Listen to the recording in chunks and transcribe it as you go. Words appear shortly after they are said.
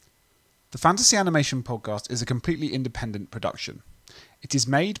The Fantasy Animation Podcast is a completely independent production. It is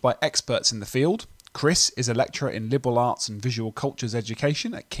made by experts in the field. Chris is a lecturer in liberal arts and visual cultures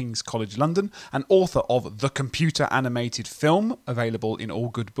education at King's College London and author of The Computer Animated Film, available in all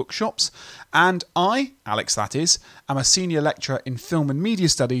good bookshops. And I, Alex that is, am a senior lecturer in film and media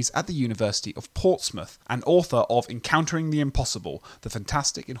studies at the University of Portsmouth and author of Encountering the Impossible, the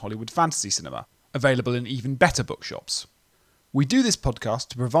fantastic in Hollywood fantasy cinema, available in even better bookshops. We do this podcast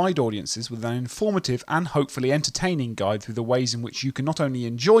to provide audiences with an informative and hopefully entertaining guide through the ways in which you can not only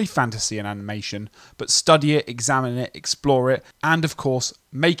enjoy fantasy and animation, but study it, examine it, explore it, and of course,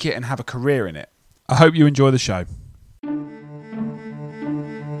 make it and have a career in it. I hope you enjoy the show.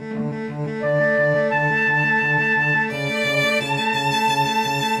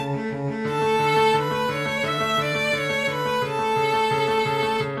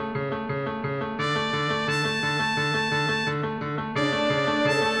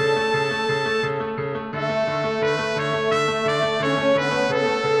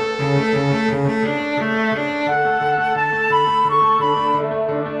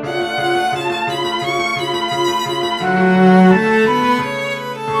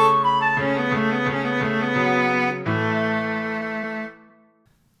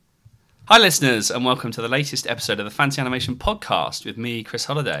 Hi listeners, and welcome to the latest episode of the Fantasy Animation Podcast with me, Chris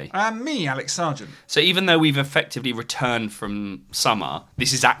Holliday. And me, Alex Sargent. So even though we've effectively returned from summer,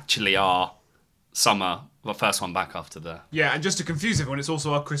 this is actually our summer, the first one back after the... Yeah, and just to confuse everyone, it's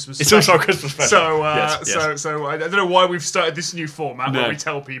also our Christmas It's special. also our Christmas special. So I don't know why we've started this new format where we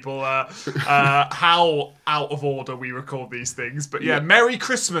tell people how out of order we record these things. But yeah, Merry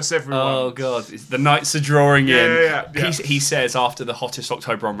Christmas, everyone. Oh God, the nights are drawing in. Yeah. He says after the hottest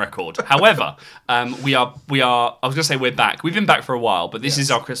October on record. However, we are. I was going to say we're back. We've been back for a while, but this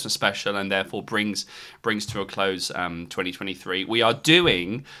is our Christmas special, and therefore brings to a close 2023. We are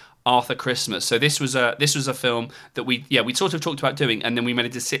doing Arthur Christmas. So this was a film that we sort of talked about doing, and then we made a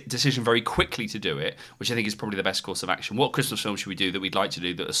decision very quickly to do it, which I think is probably the best course of action. What Christmas film should we do that we'd like to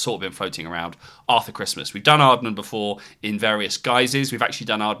do that has sort of been floating around? Arthur Christmas. We've done Aardman before in various guises. We've actually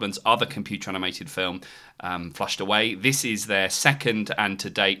done Aardman's other computer animated film, Flushed Away. This is their second and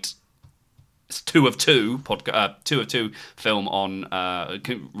to date two of two film on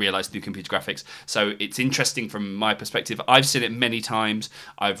realised through computer graphics. So it's interesting from my perspective. I've seen it many times.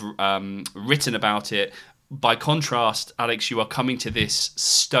 I've written about it. By contrast, Alex, you are coming to this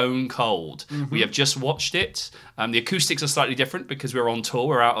stone cold. Mm-hmm. We have just watched it. The acoustics are slightly different because we're on tour.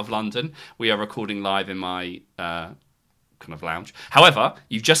 We're out of London. We are recording live in my kind of lounge. However,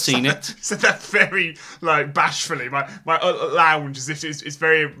 you've just seen it. So that very bashfully, my lounge, as if it's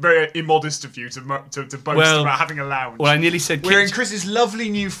very very immodest of you to boast about having a lounge. Well, I nearly said we're in Chris's lovely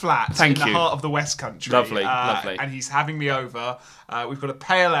new flat in the heart of the West Country. Lovely. And he's having me over. We've got a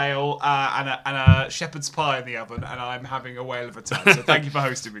pale ale and a shepherd's pie in the oven, and I'm having a whale of a time. So thank you for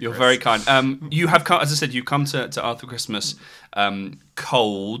hosting me. You're Chris. very kind. You have come, as I said, you come to Arthur Christmas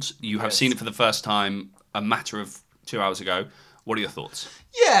cold. You have seen it for the first time a matter of 2 hours ago. What are your thoughts?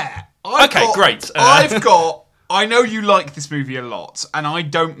 Yeah. Great. I know you like this movie a lot, and I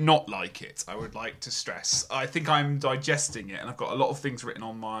don't not like it, I would like to stress. I think I'm digesting it, and I've got a lot of things written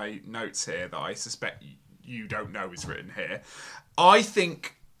on my notes here that I suspect you don't know is written here. I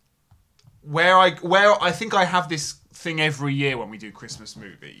think where I think I have this thing every year when we do Christmas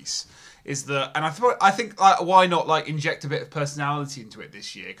movies is that, and I think why not inject a bit of personality into it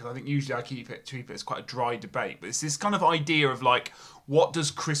this year? Because I think usually I keep it as quite a dry debate, but it's this kind of idea of what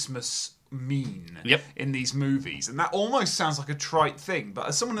does Christmas mean in these movies, and that almost sounds like a trite thing, but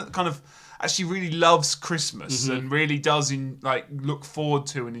as someone that kind of actually really loves Christmas and really does look forward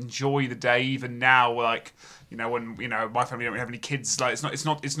to and enjoy the day, even now, when my family don't have any kids, it's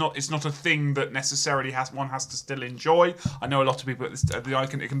not a thing that necessarily one has to still enjoy. I know a lot of people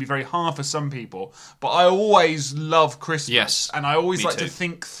it can be very hard for some people, but I always love Christmas, and I always like to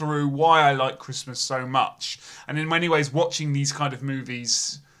think through why I like Christmas so much, and in many ways watching these kind of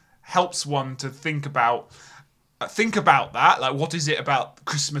movies helps one to think about that, what is it about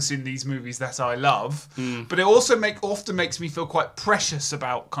Christmas in these movies that I love? But it also often makes me feel quite precious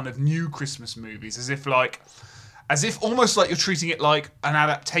about kind of new Christmas movies, as if almost like you're treating it like an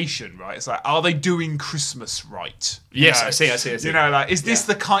adaptation, right? It's are they doing Christmas right? Yes, I see. Is this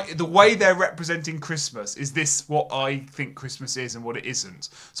the way they're representing Christmas? Is this what I think Christmas is and what it isn't?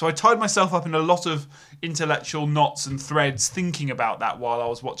 So I tied myself up in a lot of intellectual knots and threads thinking about that while I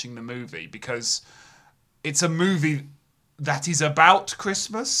was watching the movie, because it's a movie that is about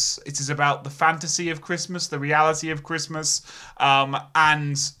Christmas. It is about the fantasy of Christmas, the reality of Christmas,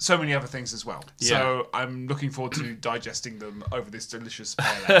 and so many other things as well. Yeah. So I'm looking forward to digesting them over this delicious pale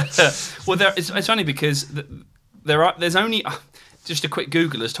ale. Well, it's funny because there's only just a quick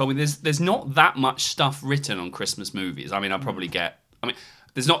Google has told me there's not that much stuff written on Christmas movies. I mean,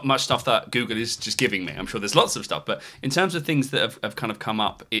 there's not much stuff that Google is just giving me. I'm sure there's lots of stuff, but in terms of things that have kind of come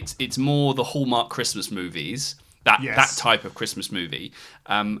up, it's more the Hallmark Christmas movies. That type of Christmas movie,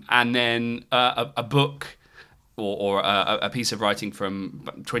 and then a book or a piece of writing from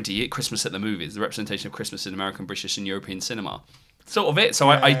 20 years, Christmas at the Movies, the representation of Christmas in American, British, and European cinema. Sort of it. So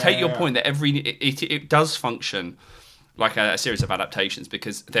I take your point that it does function like a series of adaptations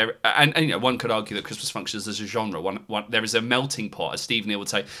because there and one could argue that Christmas functions as a genre. There is a melting pot, as Steve Neal would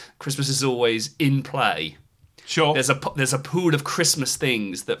say. Christmas is always in play. Sure. There's a pool of Christmas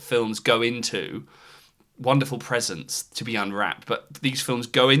things that films go into. Wonderful presents to be unwrapped, but these films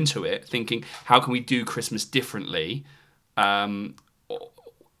go into it thinking, how can we do Christmas differently? And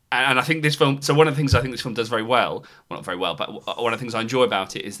I think this film, so one of the things I think this film does very well not very well, but one of the things I enjoy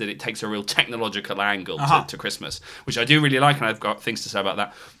about it is that it takes a real technological angle to Christmas, which I do really like, and I've got things to say about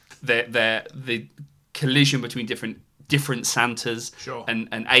that. The collision between different Santas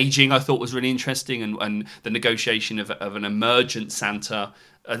and aging I thought was really interesting, and the negotiation of an emergent Santa.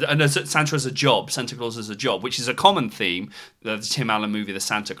 And Santa as a job, Santa Claus as a job, which is a common theme. The Tim Allen movie, The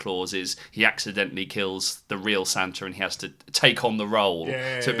Santa Claus, is he accidentally kills the real Santa and he has to take on the role.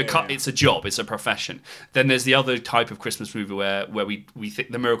 It's a job, it's a profession. Then there's the other type of Christmas movie where we think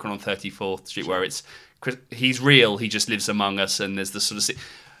The Miracle on 34th Street, where he's real, he just lives among us, and there's the sort of...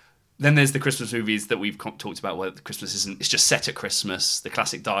 Then there's the Christmas movies that we've talked about where Christmas it's just set at Christmas, the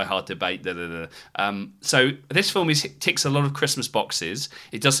classic Die Hard debate. So this film ticks a lot of Christmas boxes.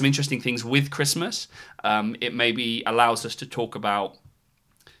 It does some interesting things with Christmas. It maybe allows us to talk about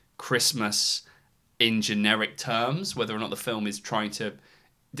Christmas in generic terms, whether or not the film is trying to...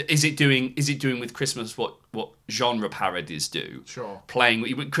 Is it doing with Christmas what genre parodies do? Sure.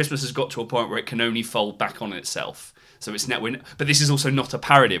 Christmas has got to a point where it can only fold back on itself. So it's now, but this is also not a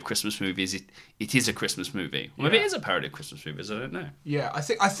parody of Christmas movies. It is a Christmas movie. Well, maybe it is a parody of Christmas movies. I don't know. Yeah, I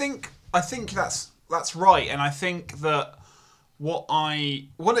think that's right, and I think that what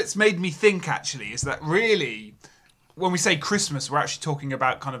it's made me think actually is that really, when we say Christmas, we're actually talking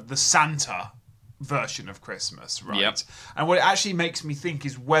about kind of the Santa version of Christmas, right? Yep. And what it actually makes me think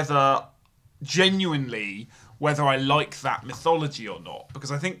is whether I like that mythology or not,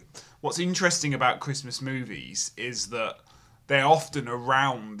 because I think. What's interesting about Christmas movies is that they're often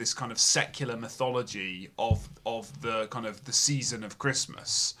around this kind of secular mythology of the kind of the season of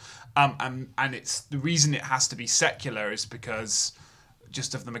Christmas, and it's the reason it has to be secular is because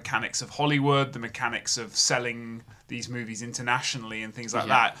just of the mechanics of Hollywood, the mechanics of selling these movies internationally and things like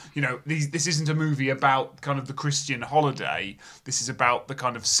that. This isn't a movie about kind of the Christian holiday. This is about the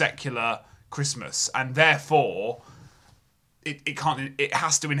kind of secular Christmas, and therefore. It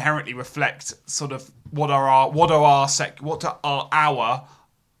has to inherently reflect sort of what are our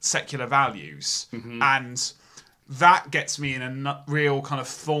secular values, and that gets me in a real kind of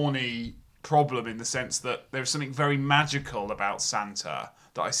thorny problem in the sense that there's something very magical about Santa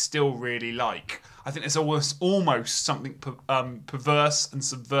that I still really like. I think there's almost something perverse and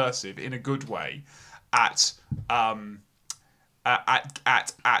subversive in a good way at the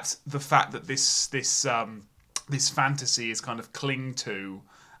fact that this fantasy is kind of clinged to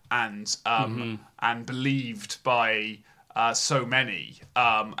and believed by so many.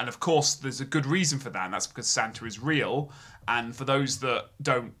 And of course, there's a good reason for that, and that's because Santa is real. And for those that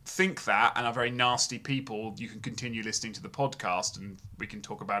don't think that and are very nasty people, you can continue listening to the podcast and we can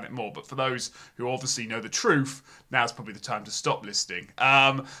talk about it more. But for those who obviously know the truth, now's probably the time to stop listening.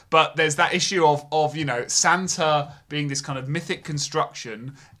 But there's that issue of Santa being this kind of mythic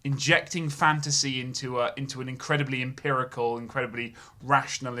construction, injecting fantasy into an incredibly empirical, incredibly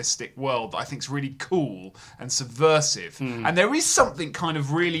rationalistic world that I think is really cool and subversive. And there is something kind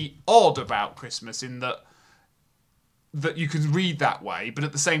of really odd about Christmas in that you can read that way, but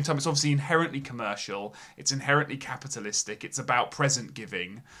at the same time, it's obviously inherently commercial. It's inherently capitalistic. It's about present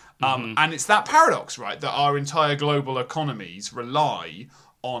giving. And it's that paradox, right, that our entire global economies rely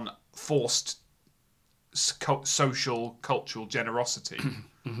on forced social, cultural generosity,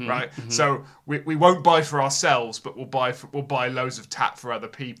 right? So we won't buy for ourselves, but we'll buy loads of tap for other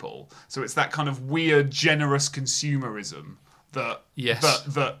people. So it's that kind of weird, generous consumerism that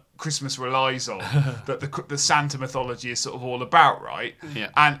Christmas relies on, that the Santa mythology is sort of all about, right? Yeah.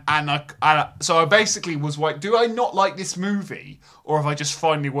 So I basically was like, do I not like this movie, or have I just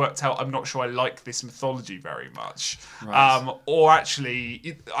finally worked out I'm not sure I like this mythology very much? Right. Or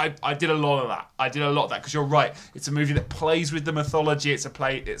actually, I did a lot of that. Because you're right. It's a movie that plays with the mythology. It's a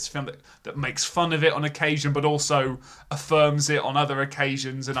film that makes fun of it on occasion, but also affirms it on other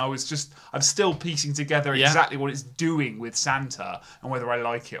occasions. And I'm still piecing together exactly what it's doing with Santa and whether I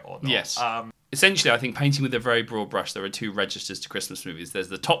like it or not. Yes. Essentially, I think painting with a very broad brush, there are two registers to Christmas movies. There's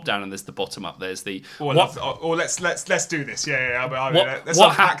the top down and there's the bottom up. There's the let's do this. Let's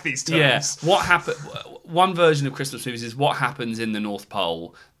unpack these terms. Yeah. What happen? One version of Christmas movies is what happens in the North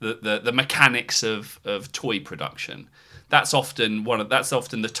Pole, the mechanics of toy production. That's often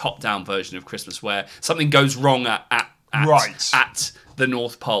the top down version of Christmas, where something goes wrong at the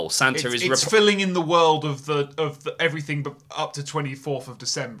North Pole. Santa is filling in the world of the everything but up to 24th of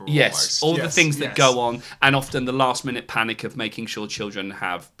December. Yes, the things that go on, and often the last minute panic of making sure children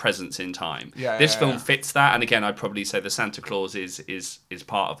have presents in time. This film fits that, and again, I'd probably say the Santa Claus is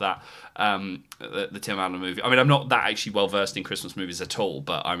part of that. The Tim Allen movie. I mean, I'm not that actually well versed in Christmas movies at all,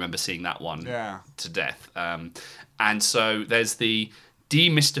 but I remember seeing that one to death. And so there's the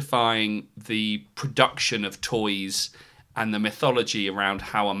demystifying the production of toys and the mythology around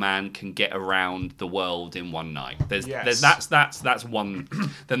how a man can get around the world in one night. That's one.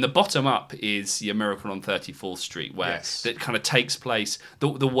 Then the bottom up is your Miracle on 34th Street, where that kind of takes place.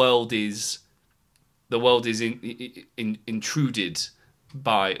 The world is intruded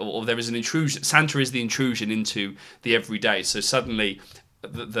by, or there is an intrusion. Santa is the intrusion into the everyday. So suddenly,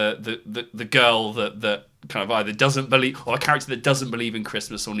 the girl that kind of either doesn't believe, or a character that doesn't believe in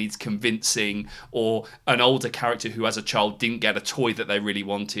Christmas or needs convincing, or an older character who as a child didn't get a toy that they really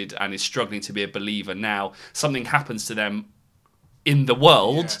wanted and is struggling to be a believer now, something happens to them in the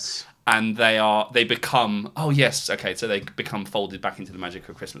world and they become so they become folded back into the magic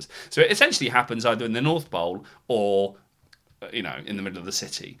of Christmas. So it essentially happens either in the North Pole or in the middle of the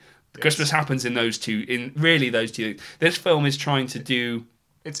city. Christmas happens in those two. This film is trying to do.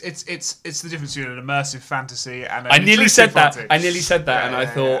 It's the difference between an immersive fantasy and an I nearly said that, fantasy. and I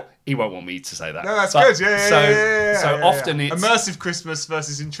thought he won't want me to say that. No, that's good. Often it's immersive Christmas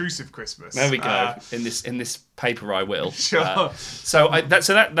versus intrusive Christmas. There we go. In this paper, I will. Sure.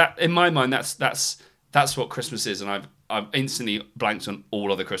 That in my mind, that's what Christmas is, and I've instantly blanked on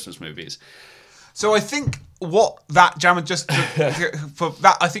all other Christmas movies. So I think what that Jammer just for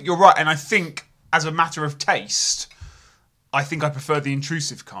that, I think you're right, and I think as a matter of taste, I think I prefer the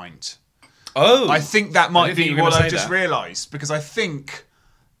intrusive kind. Oh, I think that might be what I just realised, because I think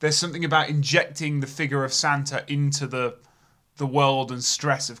there's something about injecting the figure of Santa into the world and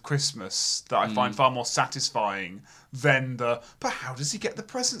stress of Christmas that I find far more satisfying than but how does he get the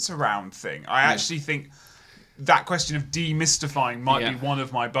presents around thing? I actually think that question of demystifying might be one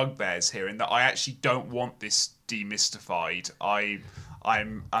of my bugbears here, in that I actually don't want this demystified.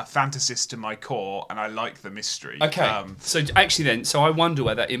 I'm a fantasist to my core, and I like the mystery. Okay. So I wonder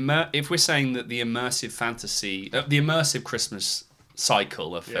whether if we're saying that the immersive fantasy, the immersive Christmas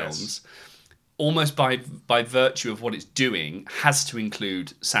cycle of films, almost by virtue of what it's doing, has to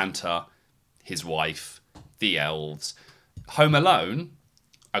include Santa, his wife, the elves. Home Alone,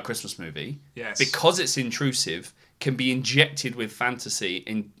 a Christmas movie, because it's intrusive, can be injected with fantasy,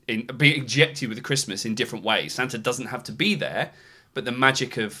 be injected with Christmas in different ways. Santa doesn't have to be there, but the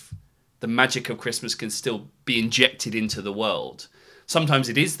magic of Christmas can still be injected into the world. Sometimes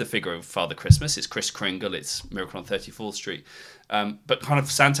it is the figure of Father Christmas. It's Kris Kringle. It's Miracle on 34th Street. But kind of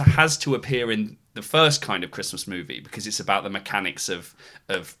Santa has to appear in the first kind of Christmas movie, because it's about the mechanics of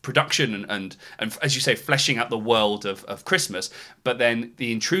production and as you say, fleshing out the world of Christmas. But then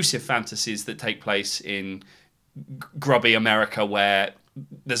the intrusive fantasies that take place in grubby America, where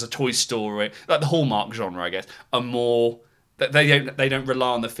there's a toy store, like the Hallmark genre, I guess, are more. They don't rely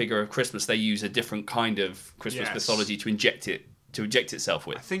on the figure of Christmas. They use a different kind of Christmas mythology to inject itself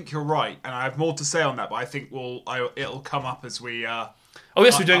with. I think you're right, and I have more to say on that, but I think it'll come up as we. Oh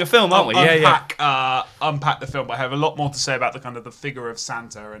yes, we're doing a film, aren't we? Unpack the film. But I have a lot more to say about the kind of the figure of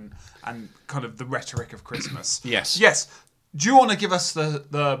Santa and kind of the rhetoric of Christmas. Yes. Do you want to give us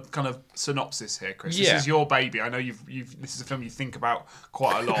the kind of synopsis here, Chris? This is your baby. I know this is a film you think about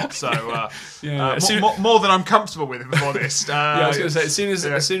quite a lot, so more than I'm comfortable with, if I'm honest. I was going to say,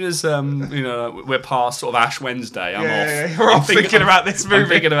 as soon as we're past sort of Ash Wednesday, I'm off. You're off thinking about this movie. I'm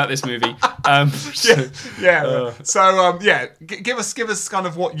thinking about this movie. Give us kind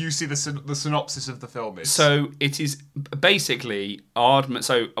of what you see the synopsis of the film is. So it is basically Aardman.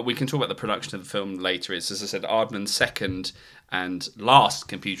 So we can talk about the production of the film later. It's, as I said, Aardman's second and last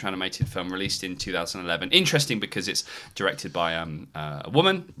computer animated film released in 2011. Interesting because it's directed by a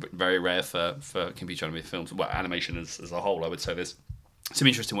woman, very rare for computer animated films. Well, animation as a whole, I would say there's some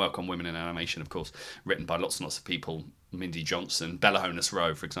interesting work on women in animation, of course, written by lots and lots of people. Mindy Johnson, Bella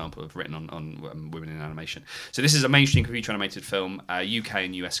Honus-Rowe, for example, have written on women in animation. So this is a mainstream computer animated film, UK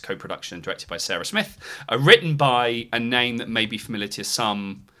and US co-production, directed by Sarah Smith, written by a name that may be familiar to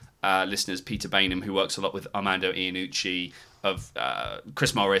some listeners, Peter Bainham, who works a lot with Armando Iannucci, of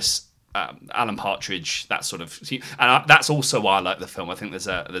Chris Morris, Alan Partridge, that sort of, and that's also why I like the film. I think there's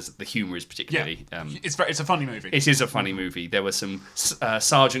the humour is particularly. It's a funny movie. It is a funny movie. There were some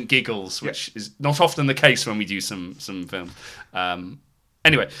Sergeant Giggles, which is not often the case when we do some film.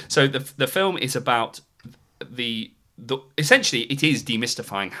 Anyway, so the film is about the essentially it is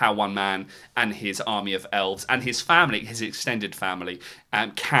demystifying how one man and his army of elves and his family, his extended family,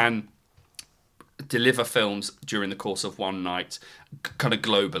 can deliver films during the course of one night, kind of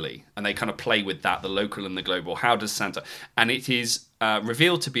globally, and they kind of play with that, the local and the global. How does Santa? And it is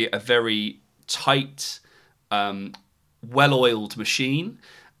revealed to be a very tight, well-oiled machine,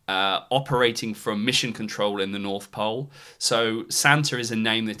 operating from mission control in the North Pole. So Santa is a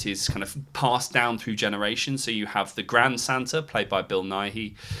name that is kind of passed down through generations. So you have the Grand Santa, played by Bill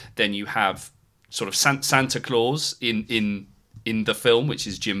Nighy. Then you have sort of Santa Claus in the film, which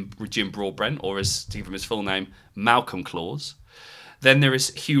is Jim Broadbent, or as to give him his full name, Malcolm Claus. Then there is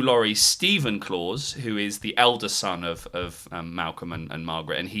Hugh Laurie's Stephen Claus, who is the elder son of Malcolm and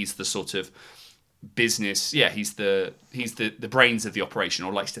Margaret, and he's the sort of business. Yeah, he's the brains of the operation,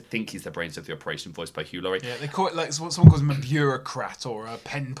 or likes to think he's the brains of the operation, voiced by Hugh Laurie. Yeah, they call it like someone calls him a bureaucrat or a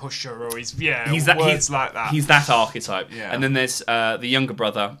pen pusher, or he's words like that. He's that archetype. Yeah. And then there's the younger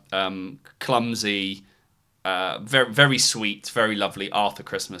brother, clumsy. Very, very sweet, very lovely Arthur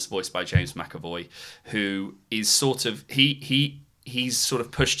Christmas, voiced by James McAvoy, who is sort of he's sort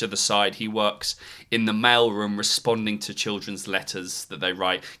of pushed to the side. He works in the mailroom, responding to children's letters that they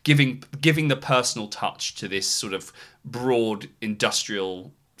write, giving the personal touch to this sort of broad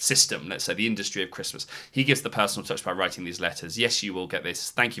industrial system, let's say the industry of Christmas. He gives the personal touch by writing these letters. Yes, you will get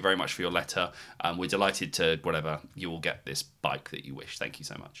this. Thank you very much for your letter. We're delighted to whatever. You will get this bike that you wish. Thank you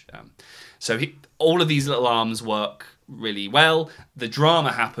so much. So all of these little arms work really well. The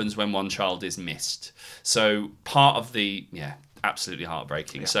drama happens when one child is missed. So part of the absolutely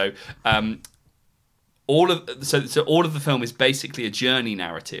heartbreaking. Yeah. So all of the film is basically a journey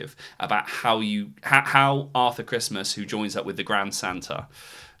narrative about how Arthur Christmas, who joins up with the Grand Santa,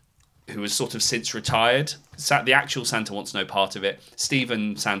 who has sort of since retired. The actual Santa wants no part of it.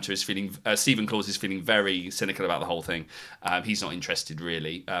 Stephen Claus is feeling very cynical about the whole thing. He's not interested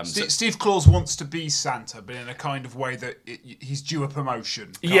really. Steve Claus wants to be Santa, but in a kind of way that he's due a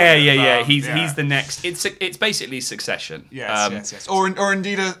promotion. He's the next. It's basically Succession. Yes. Or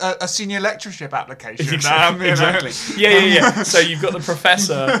indeed a senior lectureship application. Exactly. Yeah. So you've got the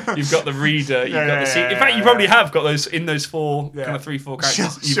professor, you've got the reader, you've got the. In fact, you probably have got those in those four kind of 3-4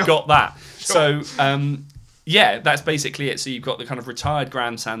 characters. You've got that. Sure. So. That's basically it. So you've got the kind of retired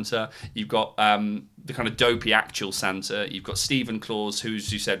Grand Santa, you've got the kind of dopey actual Santa, you've got Stephen Claus, who,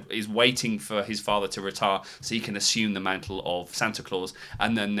 as you said, is waiting for his father to retire so he can assume the mantle of Santa Claus.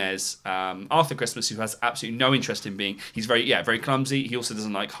 And then there's Arthur Christmas, who has absolutely no interest in being. He's very clumsy. He also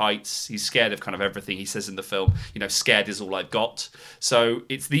doesn't like heights. He's scared of kind of everything. He says in the film, scared is all I've got. So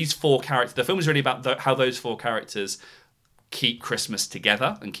it's these four characters. The film is really about how those four characters keep Christmas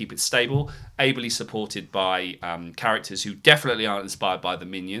together and keep it stable, ably supported by characters who definitely aren't inspired by the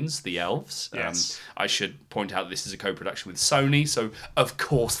Minions, the elves. Yes. I should point out this is a co-production with Sony, so of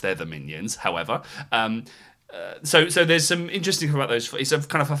course they're the Minions, however. So there's some interesting things about those. It's a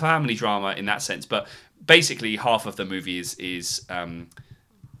kind of a family drama in that sense, but basically half of the movie is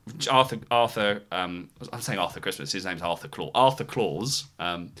Arthur. I'm saying Arthur Christmas. His name's Arthur Claus. Arthur Claus.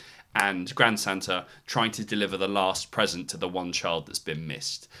 And Grand Santa trying to deliver the last present to the one child that's been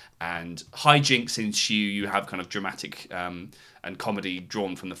missed. And hijinks ensue. You have kind of dramatic and comedy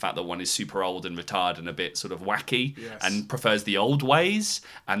drawn from the fact that one is super old and retired and a bit sort of wacky and prefers the old ways.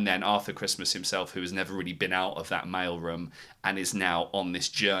 And then Arthur Christmas himself, who has never really been out of that mailroom and is now on this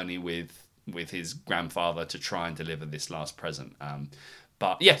journey with his grandfather to try and deliver this last present.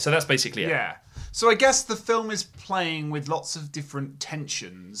 So that's basically it. Yeah. So I guess the film is playing with lots of different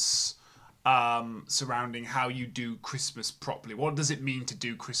tensions surrounding how you do Christmas properly. What does it mean to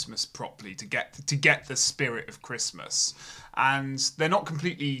do Christmas properly, to get the spirit of Christmas? And they're not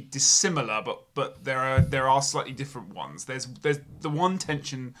completely dissimilar, but there are slightly different ones. There's the one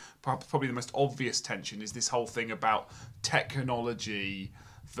tension, probably the most obvious tension, is this whole thing about technology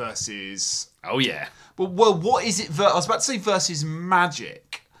versus. Oh yeah. Well, what is it? I was about to say versus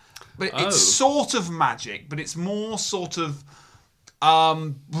magic, but it's sort of magic, but it's more sort of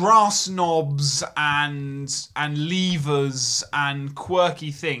brass knobs and levers and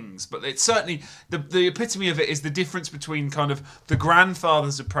quirky things. But it's certainly the epitome of it is the difference between kind of the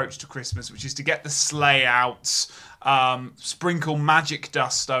grandfather's approach to Christmas, which is to get the sleigh out, sprinkle magic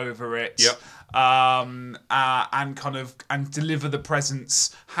dust over it. Yep. And deliver the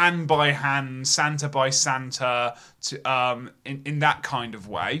presents hand by hand, Santa by Santa, to in that kind of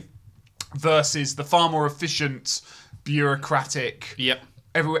way, versus the far more efficient, bureaucratic. Yep.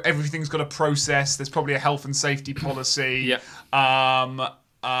 Everything's got a process. There's probably a health and safety policy. Yep.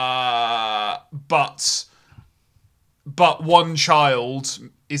 But one child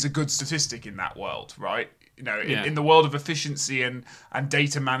is a good statistic in that world, right? You know, in the world of efficiency and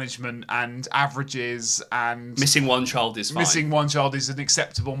data management and averages and... Missing one child is fine. Missing one child is an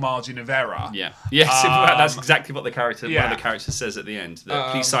acceptable margin of error. Yeah. Yes, that's exactly what one of the characters says at the end.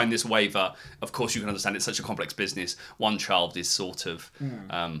 That, please sign this waiver. Of course, you can understand it's such a complex business. One child is sort of...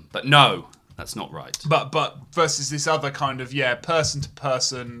 but no, that's not right. But versus this other kind of, person to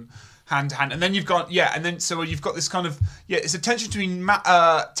person... hand to hand, and then you've got so you've got this kind of it's a tension between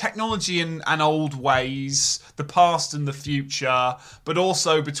technology and old ways, the past and the future, but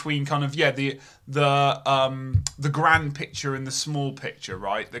also between kind of the grand picture and the small picture,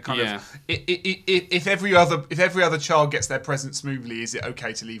 right? The kind of if every other child gets their present smoothly, is it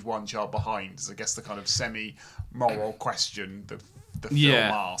okay to leave one child behind? Is I guess the kind of semi-moral question the film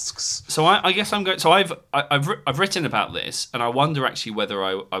asks. So I guess I'm going. So I've written about this, and I wonder actually whether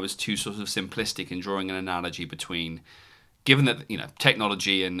I was too sort of simplistic in drawing an analogy between, given that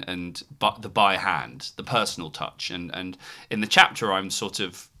technology and the by hand, the personal touch, and in the chapter I'm sort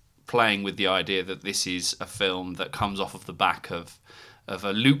of playing with the idea that this is a film that comes off of the back of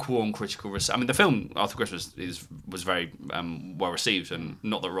a lukewarm critical reception. I mean, the film Arthur Christmas was very well received, and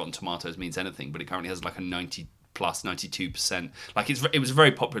not that Rotten Tomatoes means anything, but it currently has like a 92%. Like it was a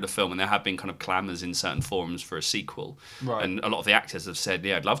very popular film, and there have been kind of clamours in certain forums for a sequel. Right. And a lot of the actors have said,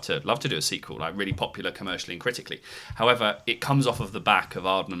 I'd love to do a sequel, like really popular commercially and critically. However, it comes off of the back of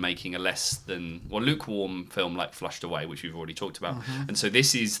Aardman making a lukewarm film like Flushed Away, which we've already talked about. Mm-hmm. And so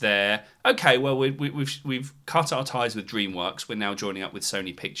this is their we've cut our ties with DreamWorks. We're now joining up with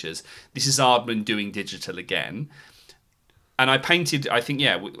Sony Pictures. This is Aardman doing digital again. And I painted, I think,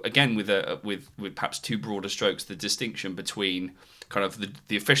 again with perhaps two broader strokes, the distinction between kind of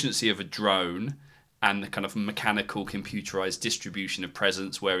the efficiency of a drone and the kind of mechanical, computerized distribution of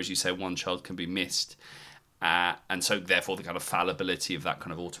presents, where, as you say, one child can be missed, and so therefore the kind of fallibility of that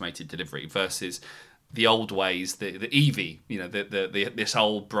kind of automated delivery versus the old ways, the Eevee, this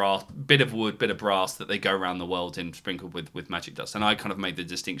old brass, bit of wood, bit of brass that they go around the world in, sprinkled with magic dust. And I kind of made the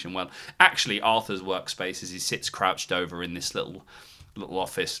distinction. Well, actually, Arthur's workspace, as he sits crouched over in this little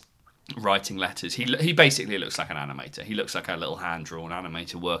office writing letters, he basically looks like an animator. He looks like a little hand-drawn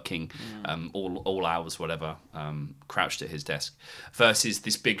animator working all hours, whatever, crouched at his desk, versus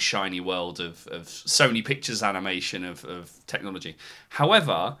this big shiny world of Sony Pictures animation of technology.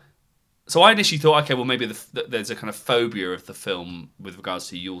 However, so I initially thought, okay, well, maybe there's a kind of phobia of the film with regards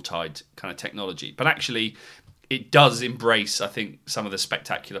to Yuletide kind of technology. But actually, it does embrace, I think, some of the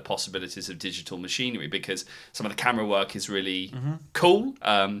spectacular possibilities of digital machinery, because some of the camera work is really cool.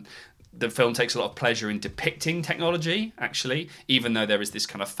 The film takes a lot of pleasure in depicting technology, actually, even though there is this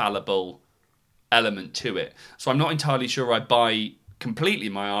kind of fallible element to it. So I'm not entirely sure I buy completely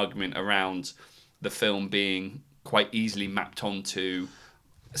my argument around the film being quite easily mapped onto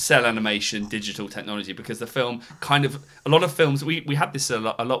cell animation, digital technology, because the film kind of, a lot of films, we had this a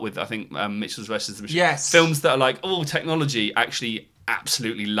lot with, I think, Mitchell's versus the Machine. Yes. Films that are like, technology, actually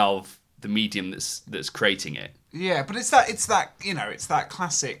absolutely love the medium that's creating it. Yeah, but it's that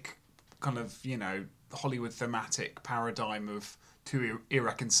classic kind of, Hollywood thematic paradigm of two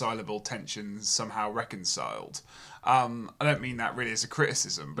irreconcilable tensions somehow reconciled. I don't mean that really as a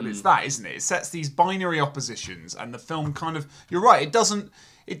criticism, but it's that, isn't it? It sets these binary oppositions, and the film kind of, you're right, it doesn't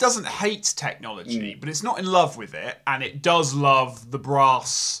hate technology, but it's not in love with it, and it does love the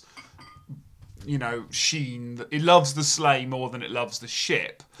brass, sheen. It loves the sleigh more than it loves the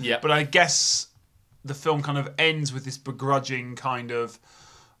ship. Yeah. But I guess the film kind of ends with this begrudging kind of,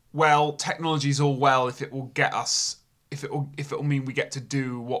 well, technology's all well if it will get us, if it will mean we get to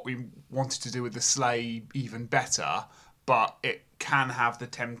do what we wanted to do with the sleigh even better, but it can have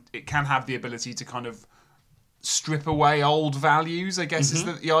the ability to kind of strip away old values, I guess is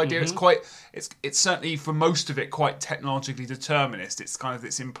the idea. It's certainly, for most of it, quite technologically determinist.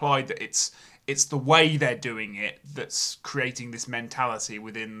 It's implied that it's it's the way they're doing it that's creating this mentality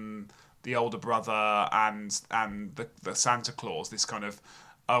within the older brother and the Santa Claus, this kind of,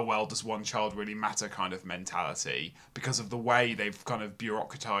 oh well, does one child really matter kind of mentality, because of the way they've kind of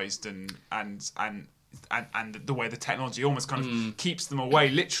bureaucratized and the way the technology almost kind of keeps them away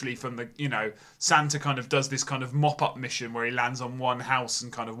literally from the, Santa kind of does this kind of mop-up mission where he lands on one house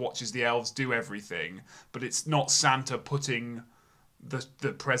and kind of watches the elves do everything, but it's not Santa putting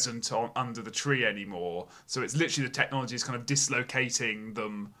the present on under the tree anymore. So it's literally the technology is kind of dislocating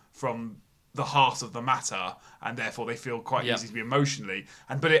them from the heart of the matter, and therefore they feel quite easy to be emotionally.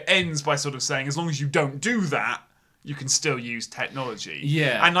 But it ends by sort of saying, as long as you don't do that, you can still use technology.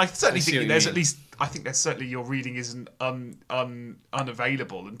 Yeah. And I certainly think there's at least, I think there's certainly, your reading isn't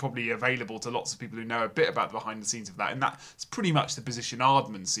unavailable, and probably available to lots of people who know a bit about the behind the scenes of that. And that's pretty much the position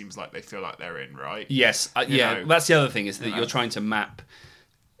Aardman seems like they feel like they're in, right? Yes. That's the other thing, is that you're trying to map.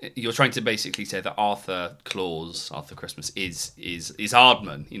 You're trying to basically say that Arthur Christmas is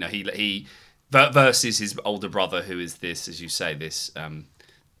Aardman. He versus his older brother, who is this, as you say, this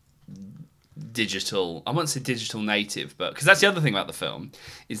digital. I won't say digital native, but because that's the other thing about the film,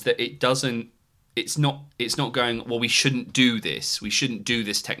 is that it doesn't. It's not going, well, we shouldn't do this. We shouldn't do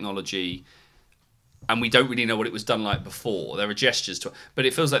this technology. And we don't really know what it was done like before. There are gestures to it, but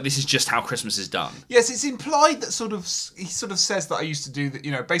it feels like this is just how Christmas is done. Yes, it's implied that he sort of says that I used to do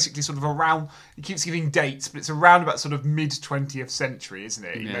that, basically sort of around, he keeps giving dates, but it's around about sort of mid-20th century, isn't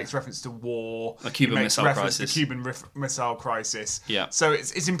it? He makes reference to war. The Cuban Missile Crisis. The Cuban Missile Crisis. Yeah. So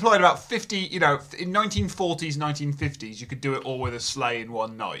it's implied about 50, in 1940s, 1950s, you could do it all with a sleigh in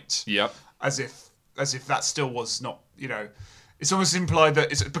one night. Yep. As if that still was not, It's almost implied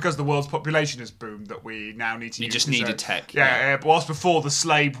that it's because the world's population has boomed that we now need to. You just needed tech. Yeah. Whilst before the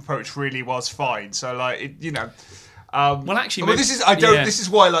slave approach really was fine. So well, actually, this is This is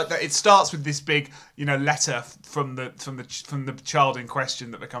why that it starts with this big letter from the child in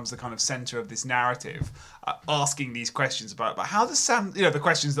question that becomes the kind of center of this narrative, asking these questions about how does Santa, the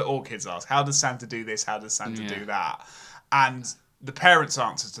questions that all kids ask, how does Santa do this, how does Santa do that, and the parents'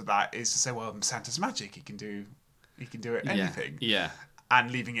 answer to that is to say, well, Santa's magic, he can do it anything. Yeah. And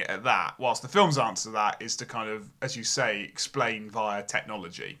leaving it at that. Whilst the film's answer to that is to kind of, as you say, explain via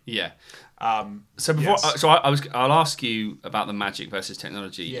technology. Yeah. So before, yes. I'll ask you about the magic versus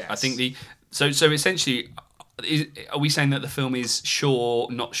technology. Yes. I think so essentially, are we saying that the film is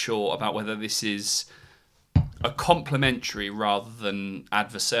not sure about whether this is a complementary rather than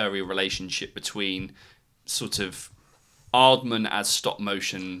adversarial relationship between sort of Aardman as stop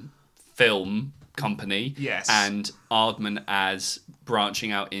motion film company, yes, and Aardman as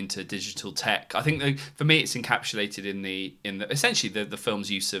branching out into digital tech? I think for me it's encapsulated in the essentially the film's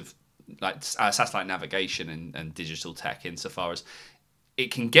use of satellite navigation and digital tech, insofar as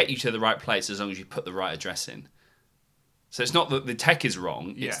it can get you to the right place as long as you put the right address in. So it's not that the tech is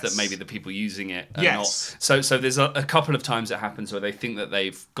wrong, it's that maybe the people using it are not. So there's a couple of times it happens where they think that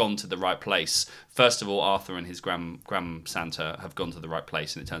they've gone to the right place. First of all, Arthur and his Gram Santa have gone to the right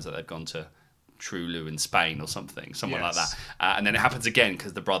place, and it turns out they've gone to Trulu in Spain or something like that. And then it happens again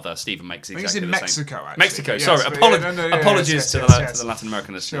because the brother Stephen makes exactly the same. Mexico, actually. Mexico, yes, sorry. Apologies to the Latin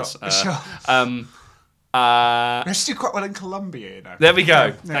American listeners. Sure. Let's do quite well in Colombia, There we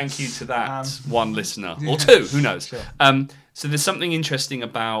go. Thank you to that one listener or two. Who knows? Sure. So there's something interesting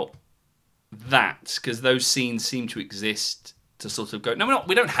about that, because those scenes seem to exist to sort of go. No,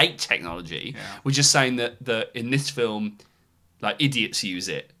 we don't hate technology. Yeah. We're just saying that in this film, idiots use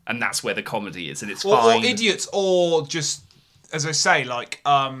it, and that's where the comedy is, and it's fine. Or idiots, or just, as I say,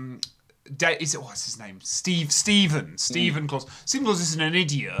 what's his name? Stephen Claus. Stephen Claus isn't an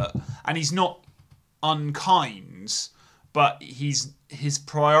idiot, and he's not unkind, but his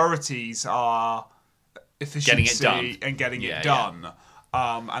priorities are efficiency and getting it done.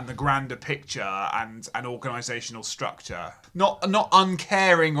 And the grander picture and organisational structure. Not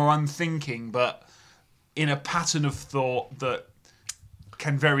uncaring or unthinking, but in a pattern of thought that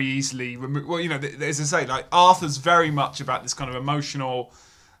can very easily remove. Well, as I say, Arthur's very much about this kind of emotional,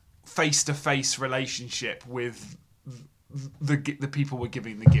 face-to-face relationship with the people we're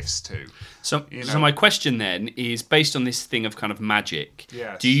giving the gifts to. So my question then is based on this thing of kind of magic.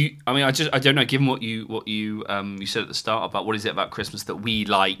 Yes. Do you? I mean, I don't know. Given what you said at the start about what is it about Christmas that we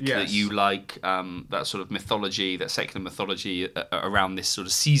like, that you like, that sort of mythology, that secular mythology around this sort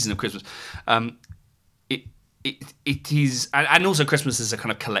of season of Christmas. It is, and also Christmas is a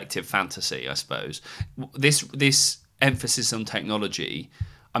kind of collective fantasy, I suppose. This emphasis on technology.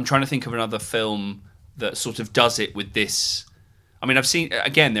 I'm trying to think of another film that sort of does it with this. I mean, I've seen,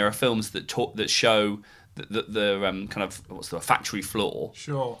 again, there are films that show the kind of what's the factory floor.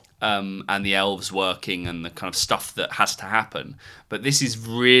 Sure. And the elves working and the kind of stuff that has to happen. But this is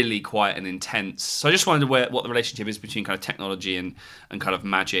really quite an intense. So I just wondered what the relationship is between kind of technology and kind of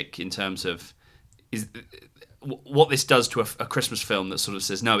magic in terms of what this does to a Christmas film that sort of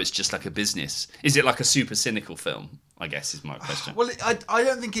says, no, it's just like a business. Is it like a super cynical film, I guess, is my question. Well, I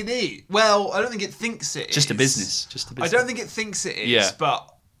don't think it is. Well, I don't think it thinks it is. Just a business. I don't think it thinks it is, Yeah.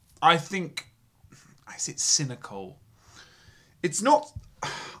 but I think... Is it cynical? It's not...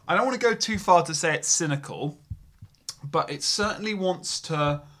 I don't want to go too far to say it's cynical, but it certainly wants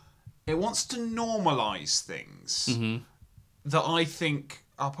to... It wants to normalise things that I think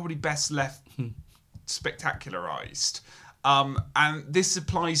are probably best left spectacularised. And this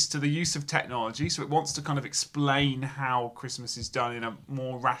applies to the use of technology, so it wants to kind of explain how Christmas is done in a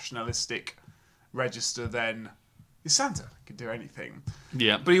more rationalistic register than Santa can do anything.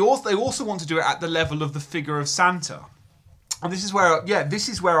 Yeah. But they also want to do it at the level of the figure of Santa. And this is where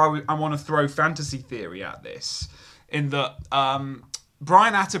I want to throw fantasy theory at this, in that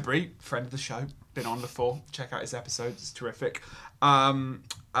Brian Atterbury, friend of the show, been on before, check out his episodes, it's terrific,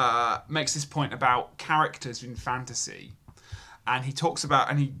 makes this point about characters in fantasy. And he talks about,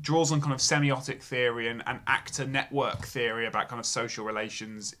 and he draws on kind of semiotic theory and actor network theory about kind of social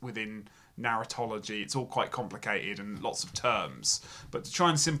relations within narratology. It's all quite complicated and lots of terms. But to try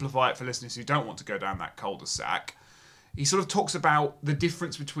and simplify it for listeners who don't want to go down that cul-de-sac, he sort of talks about the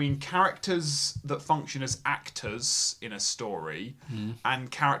difference between characters that function as actors in a story and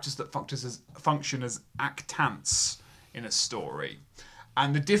characters that function as actants in a story.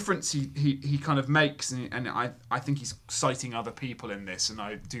 And the difference he kind of makes, and I think he's citing other people in this, and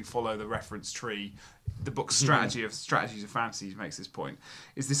I do follow the reference tree. The book Strategies of Fantasy makes this point,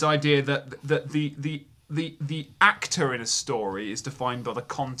 is this idea that the actor in a story is defined by the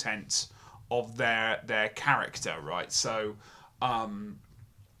content of their character, right? So,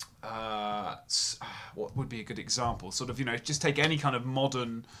 what would be a good example? Sort of, just take any kind of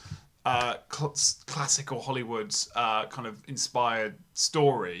modern, classical Hollywood kind of inspired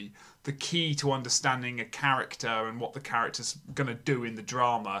story. The key to understanding a character and what the character's going to do in the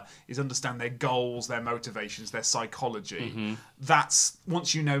drama is understand their goals, their motivations, their psychology. That's,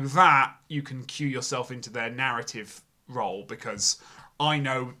 once you know that, you can cue yourself into their narrative role, because I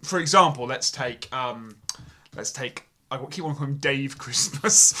know, for example, let's take I keep on calling him Dave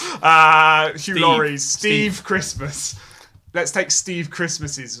Christmas. Hugh Laurie's Steve Christmas. Let's take Steve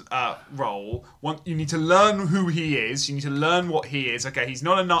Christmas's role. You need to learn who he is. You need to learn what he is. Okay, he's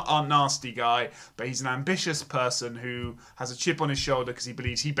not a nasty guy, but he's an ambitious person who has a chip on his shoulder because he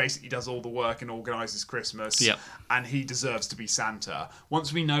believes he basically does all the work and organises Christmas. Yep. And he deserves to be Santa.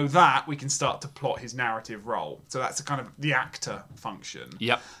 Once we know that, we can start to plot his narrative role. So that's a kind of the actor function.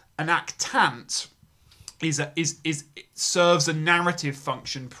 Yep. An actant serves a narrative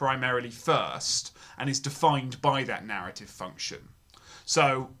function primarily first, and is defined by that narrative function.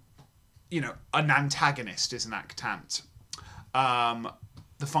 So, an antagonist is an actant.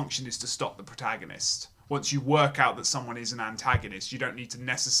 The function is to stop the protagonist. Once you work out that someone is an antagonist, you don't need to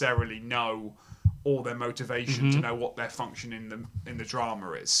necessarily know all their motivation to know what their function in the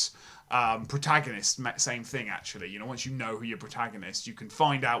drama is. Protagonist, same thing actually. Once you know who your protagonist, you can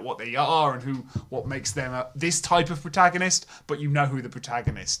find out what they are and what makes them this type of protagonist, but you know who the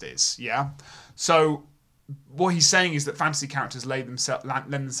protagonist is. Yeah. So what he's saying is that fantasy characters lend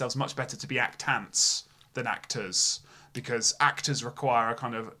themselves much better to be actants than actors, because actors require a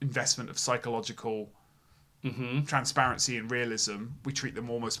kind of investment of psychological transparency and realism. We treat them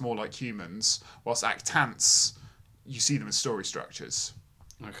almost more like humans, whilst actants, you see them as story structures.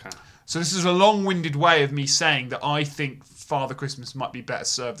 Okay. So this is a long-winded way of me saying that I think Father Christmas might be better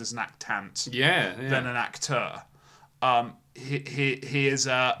served as an actant than an actor. He is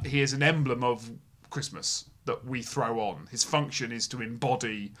an emblem of Christmas that we throw on. His function is to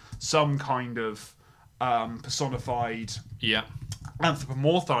embody some kind of personified,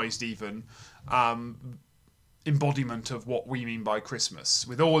 anthropomorphized even, embodiment of what we mean by Christmas,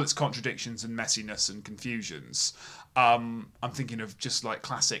 with all its contradictions and messiness and confusions. I'm thinking of just like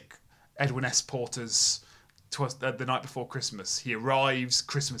classic Edwin S. Porter's The Night Before Christmas. He arrives,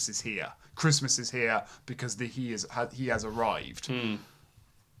 Christmas is here. Christmas is here because he has arrived.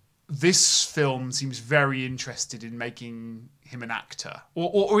 This film seems very interested in making him an actor.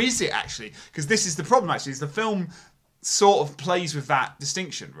 Or is it actually? Because this is the problem actually, is the film sort of plays with that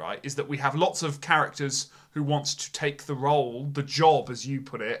distinction, right? Is that we have lots of characters who want to take the role, the job, as you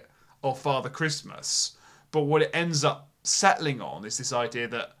put it, of Father Christmas. But what it ends up settling on is this idea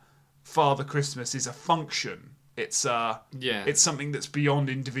that Father Christmas is a function It's Yeah. it's something that's beyond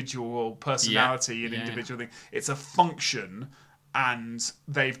individual personality and individual thing. It's a function, and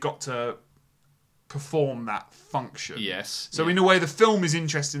they've got to perform that function. Yes. So in a way, the film is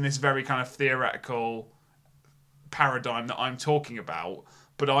interested in this very kind of theoretical paradigm that I'm talking about,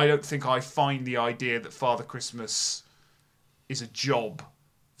 but I don't think I find the idea that Father Christmas is a job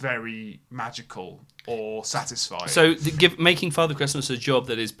very magical or satisfying. So making Father Christmas a job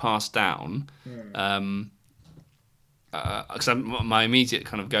that is passed down, because my immediate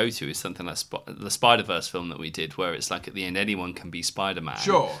kind of go-to is something like the Spider-Verse film that we did, where it's like at the end anyone can be Spider-Man.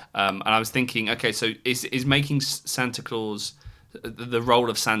 Sure. And I was thinking, okay, so is making Santa Claus, the role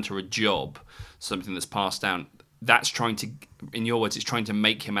of Santa, a job, something that's passed down? That's trying to, in your words, it's trying to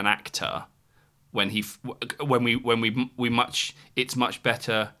make him an actor. It's much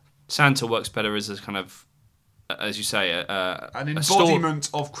better. Santa works better as a kind of, as you say, an embodiment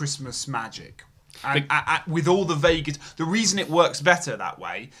of Christmas magic. And with all the vague... The reason it works better that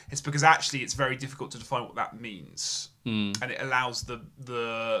way is because actually it's very difficult to define what that means. And it allows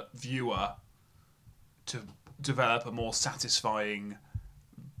the viewer to develop a more satisfying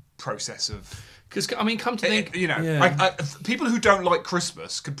process of... Because, I mean, come to think... people who don't like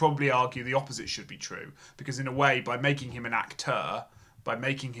Christmas could probably argue the opposite should be true. Because in a way, by making him an actor, by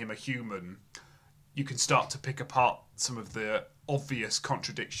making him a human, you can start to pick apart some of the obvious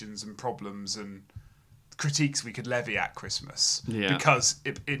contradictions and problems and critiques we could levy at Christmas. Yeah. Because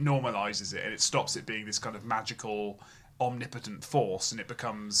it normalises it and it stops it being this kind of magical, omnipotent force, and it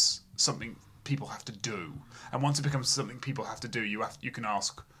becomes something people have to do. And once it becomes something people have to do, you can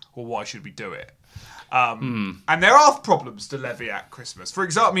ask, well, why should we do it? And there are problems to levy at Christmas. For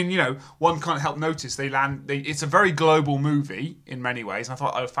example, I mean, one can't help notice it's a very global movie in many ways. And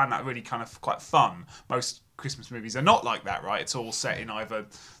I found that really kind of quite fun. Most Christmas movies are not like that, right? It's all set in either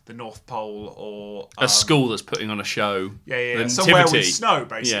the North Pole or a school that's putting on a show. Yeah, somewhere with snow,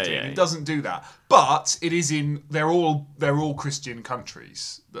 basically. Yeah. It doesn't do that, but it is in. They're all Christian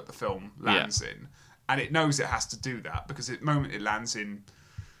countries that the film lands in, and it knows it has to do that because at the moment it lands in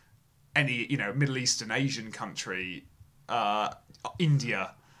any Middle Eastern, Asian country,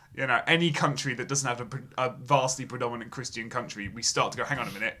 India, any country that doesn't have a vastly predominant Christian country, we start to go, hang on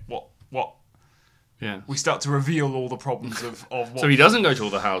a minute, what? Yeah. We start to reveal all the problems of what. So he doesn't go to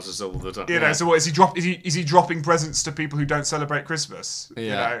all the houses all the time. So what is he is he dropping presents to people who don't celebrate Christmas?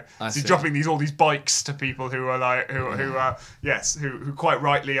 Yeah. Is he dropping all these bikes to people who are like who quite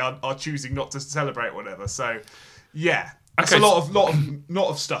rightly are choosing not to celebrate whatever. So yeah. That's a lot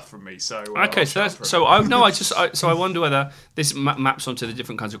of stuff from me. So I wonder whether this maps onto the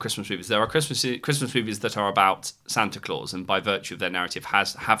different kinds of Christmas movies. There are Christmas movies that are about Santa Claus, and by virtue of their narrative,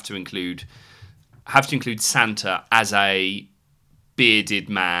 have to include Santa as a bearded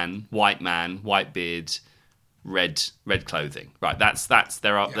man, white beard, red clothing. Right.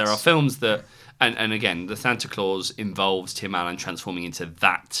 There are films that, and again, the Santa Claus involves Tim Allen transforming into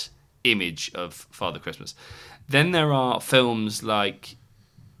that image of Father Christmas. Then there are films like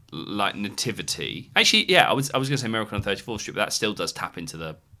Nativity. Actually, I was going to say Miracle on 34th Street, but that still does tap into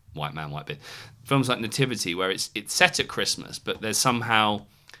the white man, white beard. Films like Nativity, where it's set at Christmas, but there's somehow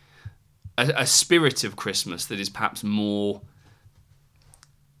a spirit of Christmas that is perhaps more...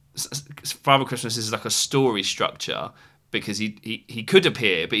 Father Christmas is like a story structure because he could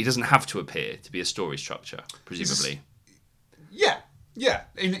appear, but he doesn't have to appear to be a story structure, presumably. Yeah,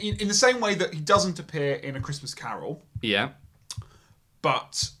 in the same way that he doesn't appear in A Christmas Carol. Yeah.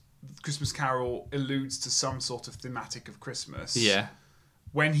 But Christmas Carol alludes to some sort of thematic of Christmas. Yeah.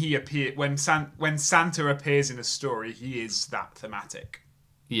 When Santa appears in a story, he is that thematic.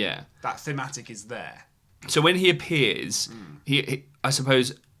 Yeah. That thematic is there. So when he appears, he I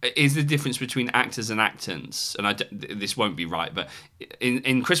suppose, is the difference between actors and actants, and this won't be right, but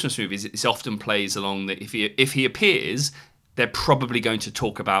in Christmas movies, it often plays along that if he appears, they're probably going to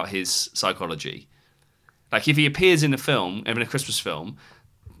talk about his psychology. Like if he appears in a Christmas film,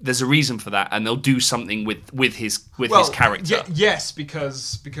 there's a reason for that, and they'll do something with his character. Yes,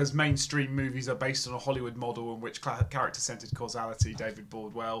 because mainstream movies are based on a Hollywood model in which character-centered causality, David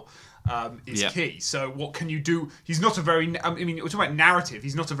Bordwell, is key. So what can you do? He's not a very... I mean, we're talking about narrative.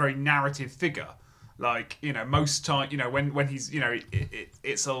 He's not a very narrative figure. Like, most time, when he's,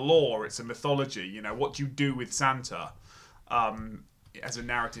 it's a lore, it's a mythology. What do you do with Santa as a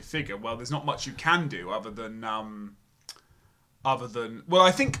narrative figure? Well, there's not much you can do other than well,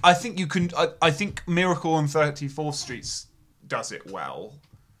 I think you can. I think Miracle on 34th Street does it well,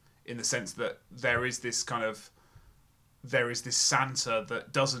 in the sense that there is this Santa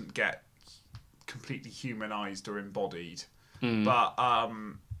that doesn't get completely humanized or embodied, but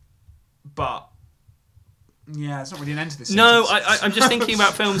Yeah, it's not really an end to this. No, sentence. I'm just thinking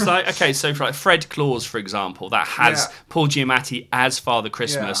about films like, okay, so for like Fred Claus, for example, that has Yeah. Paul Giamatti as Father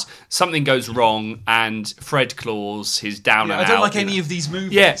Christmas. Yeah. Something goes wrong, and Fred Claus, his down Yeah, and I don't out, like you any know. of these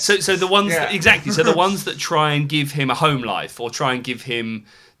movies. Yeah, so the ones Yeah. that, exactly, so the ones that try and give him a home life, or try and give him,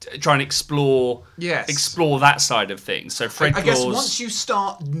 try and explore that side of things. So Fred I Claus. guess once you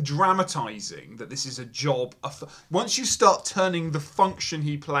start dramatising that this is a job, once you start turning the function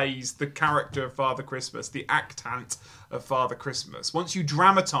he plays, the character of Father Christmas, the actant of Father Christmas, once you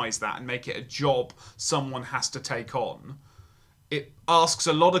dramatise that and make it a job someone has to take on, it asks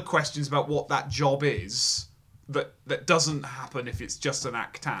a lot of questions about what that job is that doesn't happen if it's just an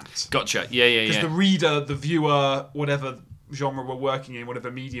actant. Gotcha. Yeah. Because the reader, the viewer, whatever genre we're working in,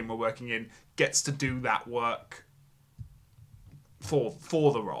 whatever medium we're working in, gets to do that work for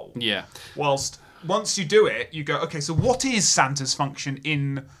the role. Yeah. Whilst once you do it, you go, okay, so what is Santa's function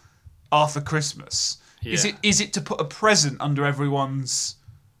in Arthur Christmas? Yeah. Is it to put a present under everyone's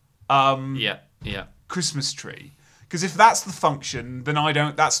Yeah. Christmas tree? Because if that's the function, then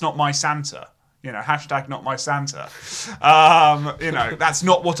that's not my Santa. Hashtag not my Santa. That's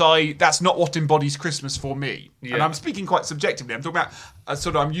not what embodies Christmas for me. Yeah. And I'm speaking quite subjectively. I'm talking about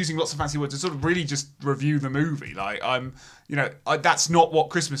I'm using lots of fancy words to sort of really just review the movie. Like that's not what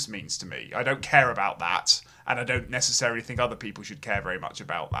Christmas means to me. I don't care about that. And I don't necessarily think other people should care very much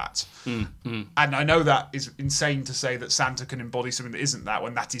about that. And I know that is insane to say that Santa can embody something that isn't that,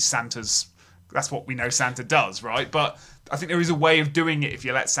 when that is that's what we know Santa does, right? But I think there is a way of doing it if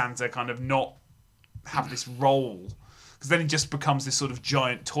you let Santa kind of not have this role, because then he just becomes this sort of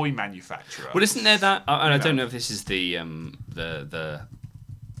giant toy manufacturer. Well, isn't there that? And I don't know if this is the kind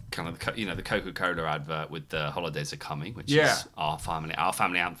of the Coca-Cola advert with the holidays are coming, which is our family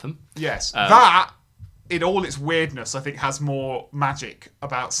anthem. Yes, that in all its weirdness, I think has more magic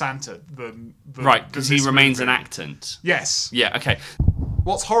about Santa than right, because he remains movie. an actant. Yes. Yeah. Okay.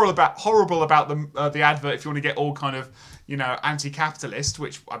 What's horrible about the advert, if you want to get all kind of anti-capitalist,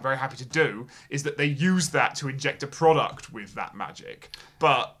 which I'm very happy to do, is that they use that to inject a product with that magic,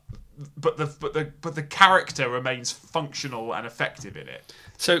 but the character remains functional and effective in it.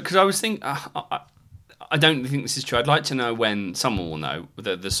 So, because I was thinking, I don't think this is true. I'd like to know when someone will know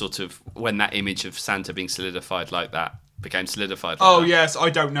the sort of when that image of Santa being solidified like that became solidified. Like that. Yes,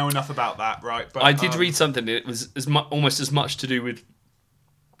 I don't know enough about that, right? But I did read something. It was almost as much to do with.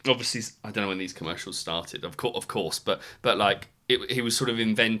 Obviously, I don't know when these commercials started, of course, but like he was sort of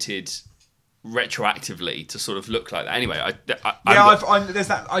invented retroactively to sort of look like that. Anyway, there's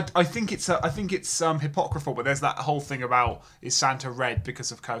that. I think it's hypocritical, but there's that whole thing about, is Santa red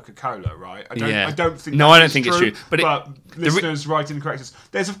because of Coca-Cola, right? I don't think. No, I don't think it's true. But listeners write in the correctors.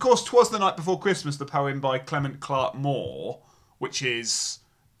 There's of course "'Twas the Night Before Christmas," the poem by Clement Clarke Moore, which is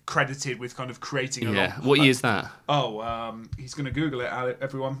credited with kind of creating a lot. What year is that? He's going to Google it,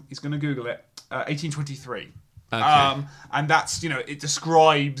 everyone. He's going to Google it. 1823. Okay. And that's, it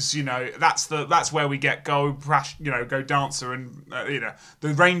describes, that's where we get go dancer, and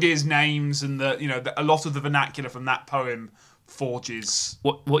the reindeer's names, and a lot of the vernacular from that poem forges.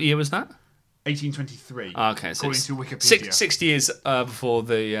 What year was that? 1823. Okay, so according to Wikipedia. 60 years before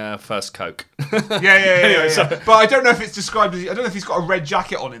the first Coke. Yeah. But I don't know if it's described as. I don't know if he's got a red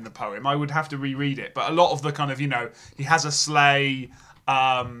jacket on in the poem. I would have to reread it. But a lot of the kind of, he has a sleigh.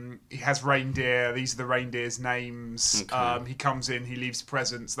 He has reindeer. These are the reindeer's names. Okay. He comes in. He leaves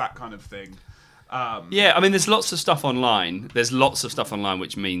presents. That kind of thing. Yeah, I mean, there's lots of stuff online.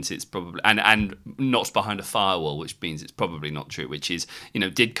 Which means it's probably and not behind a firewall, which means it's probably not true. Which is,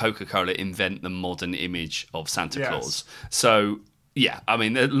 did Coca-Cola invent the modern image of Santa Claus? So yeah, I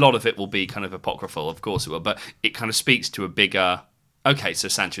mean, a lot of it will be kind of apocryphal, of course it will, but it kind of speaks to a bigger. Okay, so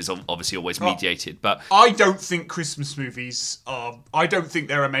Santa is obviously always mediated, but I don't think Christmas movies are. I don't think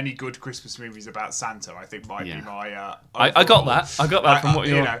there are many good Christmas movies about Santa. I think might be my. I got that from what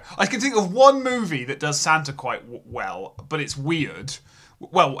you're. I can think of one movie that does Santa quite well, but it's weird.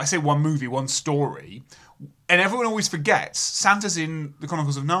 Well, I say one movie, one story, and everyone always forgets Santa's in the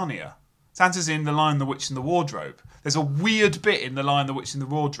Chronicles of Narnia. Santa's in The Lion, the Witch, and the Wardrobe. There's a weird bit in The Lion, the Witch, and the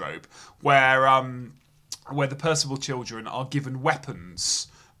Wardrobe where the Percival children are given weapons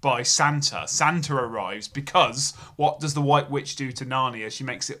by Santa. Santa arrives because what does the White Witch do to Narnia? She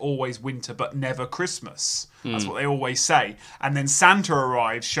makes it always winter but never Christmas. That's what they always say. And then Santa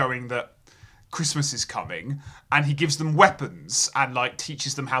arrives showing that Christmas is coming, and he gives them weapons and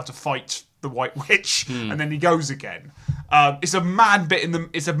teaches them how to fight the White Witch, and then he goes again. It's a mad bit in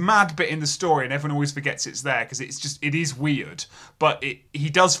the story, and everyone always forgets it's there because it is weird. But he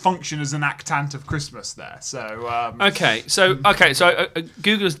does function as an actant of Christmas there. So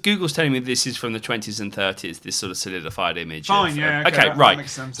Google's telling me this is from the 20s and 30s. This sort of solidified image. Fine, okay, right. That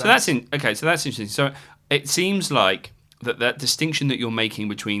makes some sense. So that's interesting. So it seems like that distinction that you're making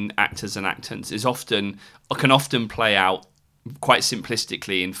between actors and actants can often play out quite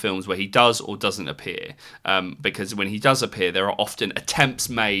simplistically in films where he does or doesn't appear, because when he does appear, there are often attempts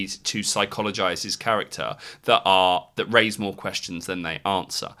made to psychologize his character that raise more questions than they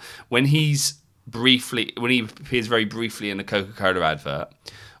answer. When he appears very briefly in a Coca-Cola advert,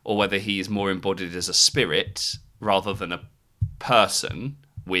 or whether he is more embodied as a spirit rather than a person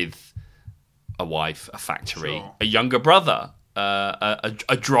with a wife, a factory, Sure. a younger brother, a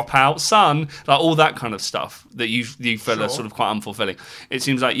dropout son, like all that kind of stuff that you feel are sort of quite unfulfilling. It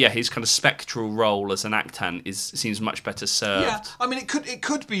seems like his kind of spectral role as an actant seems much better served. Yeah, I mean, it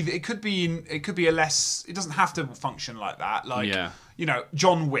could be a less. It doesn't have to function like that. Like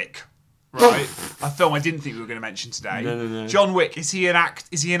John Wick, right? A film I didn't think we were going to mention today. No. John Wick, is he an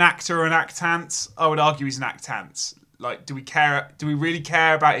actor or an actant? I would argue he's an actant. Like, do we really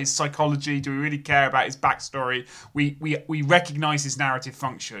care about his psychology? Do we really care about his backstory? We recognise his narrative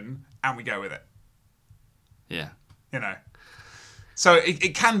function and we go with it. Yeah. So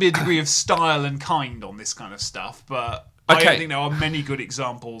it can be a degree of style and kind on this kind of stuff, but I don't think there are many good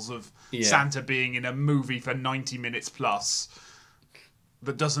examples of Santa being in a movie for 90 minutes plus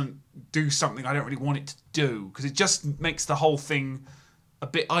that doesn't do something I don't really want it to do, because it just makes the whole thing a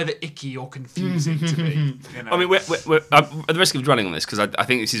bit either icky or confusing to me. I mean, we're at the risk of dwelling on this, because I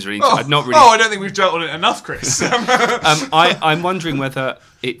think this is really... I don't think we've dwelt on it enough, Chris. I'm wondering whether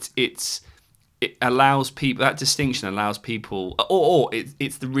it allows people... That distinction allows people... Or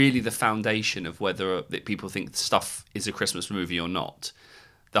it's really the foundation of whether that people think stuff is a Christmas movie or not.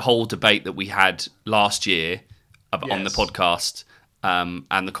 The whole debate that we had last year on the podcast...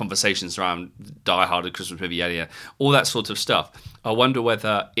 and the conversations around Die Hard, a Christmas movie, yada yada, all that sort of stuff. I wonder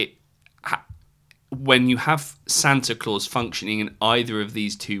whether when you have Santa Claus functioning in either of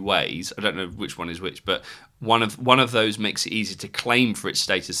these two ways, I don't know which one is which, but one of those makes it easier to claim for its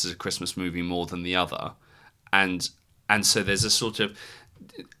status as a Christmas movie more than the other, and so there's a sort of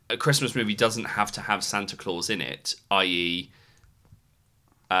a Christmas movie doesn't have to have Santa Claus in it, i.e.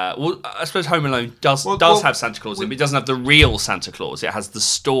 I suppose Home Alone does have Santa Claus in, but it doesn't have the real Santa Claus. It has the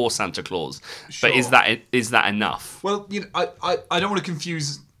store Santa Claus. Sure. But is that enough? Well, I don't want to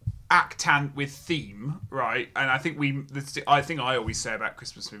confuse actant with theme, right? And I think I always say about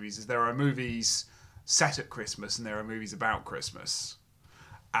Christmas movies is there are movies set at Christmas and there are movies about Christmas.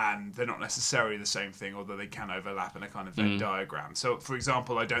 And they're not necessarily the same thing, although they can overlap in a kind of Venn diagram. So, for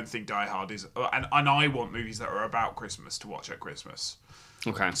example, I don't think Die Hard is... And I want movies that are about Christmas to watch at Christmas.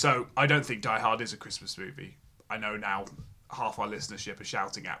 Okay. So I don't think Die Hard is a Christmas movie. I know now half our listenership are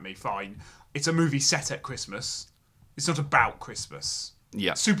shouting at me. Fine. It's a movie set at Christmas. It's not about Christmas.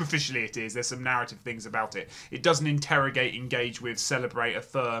 Yeah. Superficially it is. There's some narrative things about it. It doesn't interrogate, engage with, celebrate,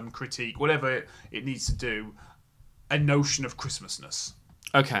 affirm, critique, whatever it needs to do, a notion of Christmasness.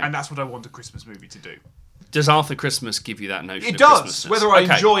 Okay. And that's what I want a Christmas movie to do. Does Arthur Christmas give you that notion It of does. Christmasness? Whether I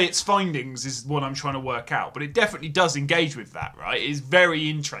enjoy its findings is what I'm trying to work out. But it definitely does engage with that, right? It is very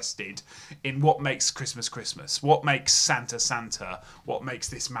interested in what makes Christmas Christmas. What makes Santa Santa. What makes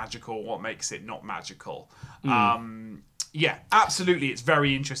this magical. What makes it not magical. Yeah, absolutely. It's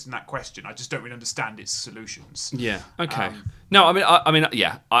very interested in that question. I just don't really understand its solutions. Yeah. Okay. No, I mean,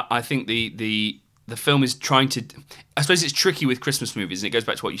 yeah. I think the film is trying to... I suppose it's tricky with Christmas movies, and it goes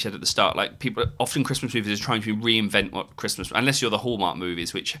back to what you said at the start. Like, people... Often Christmas movies are trying to reinvent what Christmas... Unless you're the Hallmark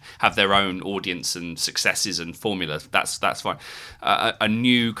movies, which have their own audience and successes and formulas, that's fine. A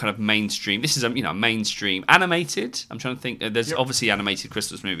new kind of mainstream... This is a mainstream animated... I'm trying to think... There's obviously animated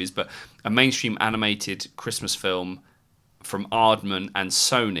Christmas movies, but a mainstream animated Christmas film from Aardman and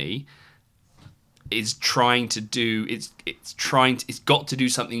Sony... is trying to do it's got to do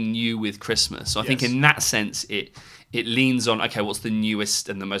something new with Christmas. So I think in that sense it leans on, okay, what's the newest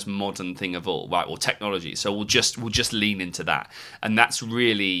and the most modern thing of all, right? Well, technology. So we'll just lean into that, and that's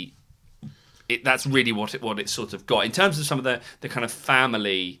really what it sort of got in terms of some of the kind of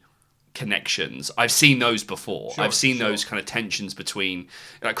family connections. I've seen those before. I've seen those kind of tensions between,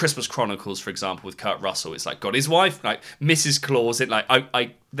 like Christmas Chronicles, for example, with Kurt Russell. It's like got his wife, like Mrs. Claus. It like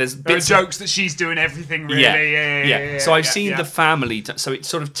there are jokes that she's doing everything really. Yeah. So I've seen the family. So it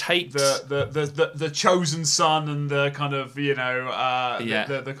sort of takes the chosen son and the kind of the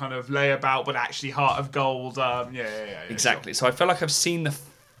kind of layabout, but actually heart of gold. Exactly. So I feel like I've seen the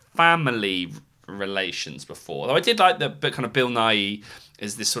family relations before. Though I did like but kind of Bill Nighy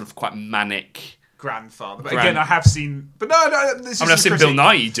is this sort of quite manic grandfather. But again, I have seen... But no, this is I've seen Bill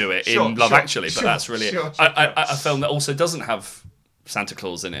Nighy do it in Love Actually, but that's really a film that also doesn't have Santa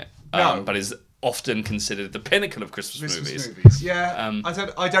Claus in it, but is often considered the pinnacle of Christmas movies. Yeah,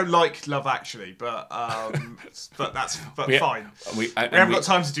 I don't like Love Actually, but fine. We haven't got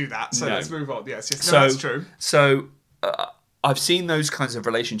time to do that, so let's move on. Yes, that's true. So I've seen those kinds of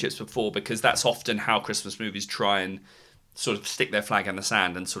relationships before because that's often how Christmas movies try and sort of stick their flag in the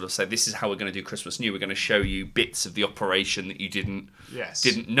sand and sort of say, this is how we're going to do Christmas New. We're going to show you bits of the operation that you didn't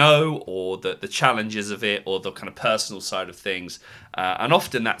know, or the challenges of it, or the kind of personal side of things. And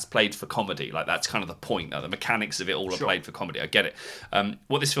often that's played for comedy. Like, that's kind of the point. The mechanics of it all are played for comedy. I get it.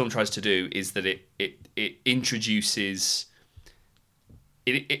 What this film tries to do is that it introduces...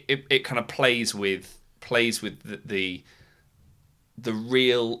 It kind of plays with the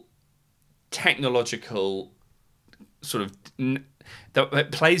real technological sort of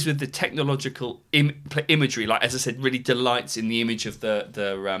that plays with the technological imagery, like, as I said, really delights in the image of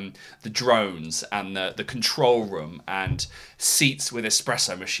the drones and the control room and seats with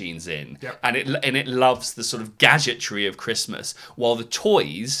espresso machines in, and it loves the sort of gadgetry of Christmas, while the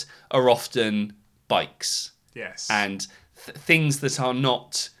toys are often bikes, and things that are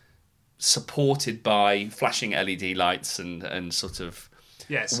not supported by flashing LED lights and sort of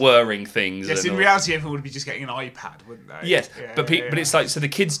whirring things. Yes, in reality, everyone would be just getting an iPad, wouldn't they? Yes, but it's like, so the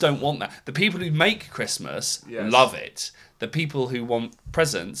kids don't want that. The people who make Christmas love it. The people who want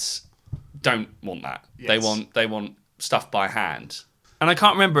presents don't want that. Yes. They want stuff by hand. And I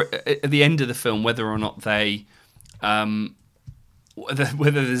can't remember at the end of the film whether or not they,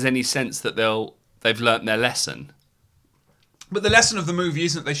 whether there's any sense that they've learnt their lesson. But the lesson of the movie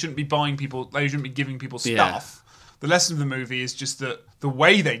isn't they shouldn't be giving people stuff. The lesson of the movie is just that the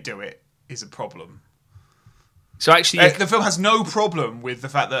way they do it is a problem. So actually, the film has no problem with the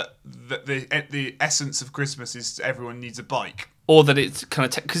fact that the essence of Christmas is everyone needs a bike, or that it's kind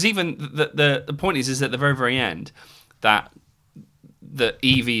of because even the point is at the very, very end that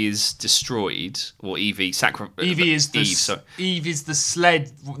Evie is destroyed, or Eve is the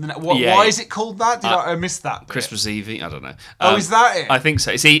sled. Why is it called that? I missed that bit. Christmas Evie? I don't know. Is that it? I think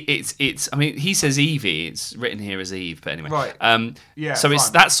so. It's. I mean, he says Evie. It's written here as Eve, but anyway. Right. So fine. It's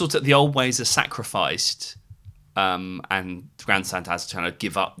that sort of the old ways are sacrificed, and Grand Santa has to kind of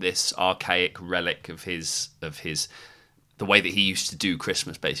give up this archaic relic of his. The way that he used to do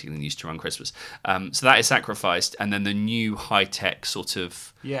Christmas, basically, and used to run Christmas. So that is sacrificed, and then the new high-tech sort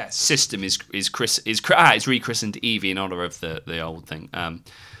of system is rechristened Evie in honor of the old thing.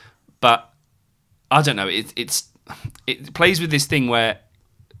 But I don't know. It plays with this thing where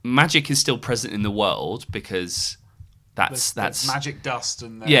magic is still present in the world because that's magic dust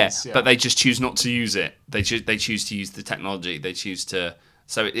and but they just choose not to use it. They choose to use the technology. They choose to.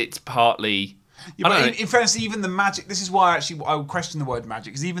 So it's partly. Yeah, but in fairness, even the magic... This is why I would question the word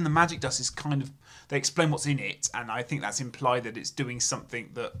magic, because even the magic dust is kind of... They explain what's in it, and I think that's implied that it's doing something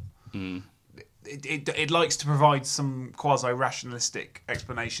that... It likes to provide some quasi-rationalistic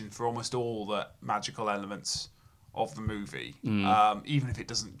explanation for almost all the magical elements of the movie, even if it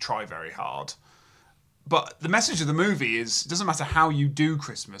doesn't try very hard. But the message of the movie is, it doesn't matter how you do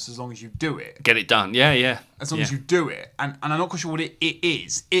Christmas, as long as you do it. Get it done, yeah. As long as you do it. And I'm not quite sure what it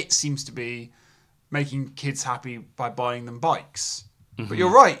is. It seems to be making kids happy by buying them bikes. Mm-hmm. But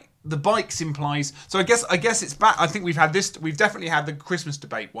you're right, the bikes implies... So I guess it's back. I think we've definitely had the Christmas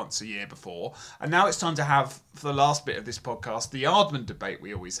debate once a year before, and now it's time to have, for the last bit of this podcast, the Aardman debate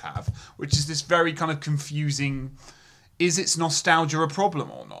we always have, which is this very kind of confusing, is its nostalgia a problem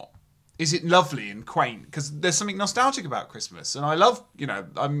or not? Is it lovely and quaint? Because there's something nostalgic about Christmas, and I love,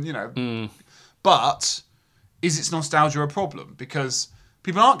 but is its nostalgia a problem? Because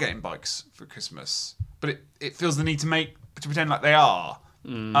people aren't getting bikes for Christmas, but it feels the need to pretend like they are.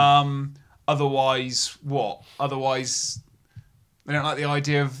 Otherwise, what? Otherwise, they don't like the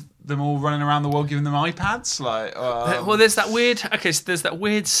idea of them all running around the world giving them iPads. Well, there's that weird. Okay, so there's that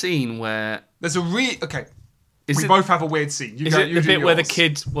weird scene where there's a we both have a weird scene. Is it the bit where the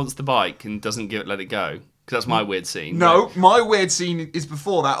kid wants the bike and doesn't let it go? Because that's my weird scene. No, my weird scene is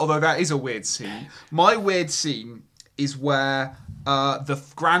before that, although that is a weird scene. My weird scene is where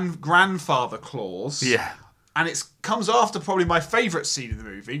the grandfather clause... Yeah. And it comes after probably my favourite scene in the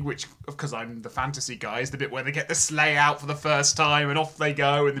movie, which, because I'm the fantasy guy, is the bit where they get the sleigh out for the first time and off they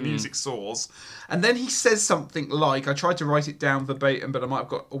go and the music soars. And then he says something like, I tried to write it down verbatim, but I might have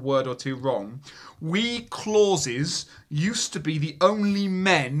got a word or two wrong. We Clauses used to be the only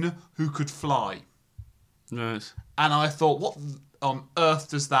men who could fly. Nice. And I thought, what on earth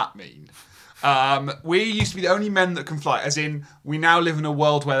does that mean? We used to be the only men that can fly, as in we now live in a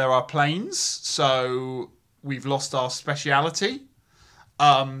world where there are planes, so we've lost our speciality.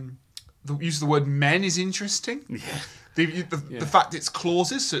 The use of the word men is interesting. Yeah. The fact it's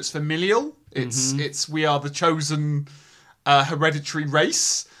clauses, so it's familial. It's we are the chosen hereditary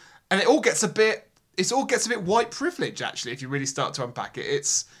race, and it all gets a bit white privilege actually if you really start to unpack it.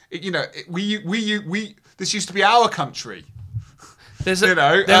 This used to be our country. There's a,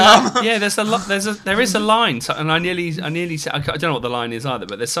 there is a line, and I nearly said, I don't know what the line is either,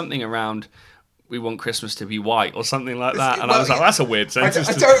 but there's something around we want Christmas to be white or something like that, and I was like, that's a weird sentence.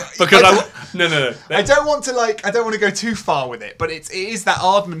 I don't want to go too far with it, but it is that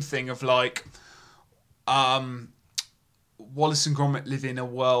Aardman thing of like, Wallace and Gromit live in a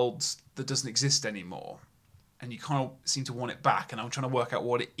world that doesn't exist anymore, and you kind of seem to want it back, and I'm trying to work out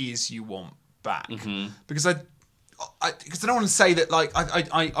what it is you want back, because I don't want to say that like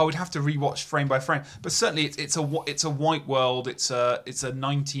I would have to rewatch frame by frame, but certainly it's a white world. It's a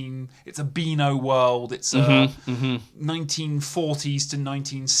Beano world. It's a 1940s to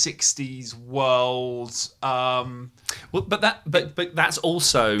 1960s world. But that's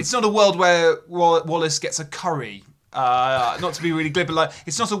also, it's not a world where Wallace gets a curry. Not to be really glib, but like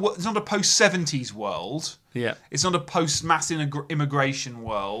it's not a post 70s world. Yeah. It's not a post mass immigration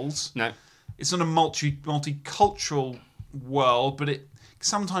world. No. It's not a multicultural world, but it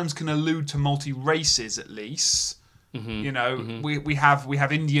sometimes can allude to multi-races at least. We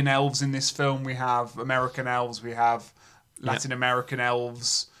have Indian elves in this film, we have American elves, we have Latin American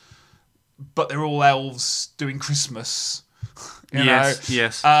elves, but they're all elves doing Christmas. Yes.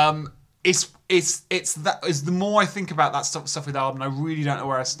 It's the more I think about that stuff with Aardman, I really don't know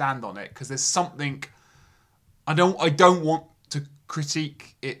where I stand on it, because there's something I don't want to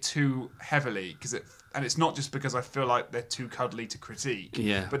critique it too heavily, and it's not just because I feel like they're too cuddly to critique.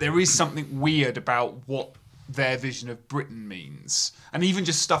 Yeah. But there is something weird about what their vision of Britain means, and even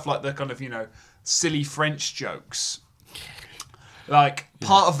just stuff like the kind of silly French jokes. Like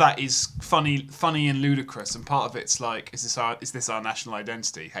part of that is funny and ludicrous, and part of it's like, is this our national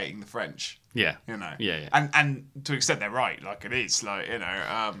identity? Hating the French. Yeah. Yeah. And to an extent they're right. Like it is like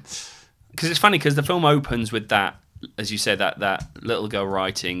because it's funny because the film opens with that, as you said, that little girl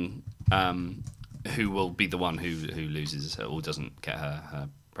writing, who will be the one who loses or doesn't get her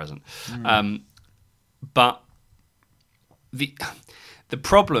present. But the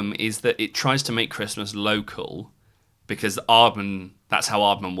problem is that it tries to make Christmas local, because Aardman, that's how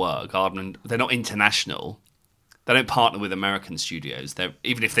Aardman work. Aardman, they're not international. They don't partner with American studios.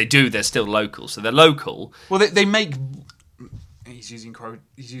 Even if they do, they're still local. So they're local. Well, they make. He's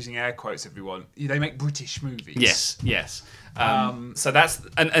using air quotes, everyone. They make British movies. Yes. So that's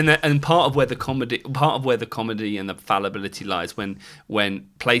and part of where the comedy and the fallibility lies when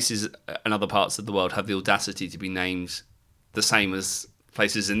places and other parts of the world have the audacity to be named the same as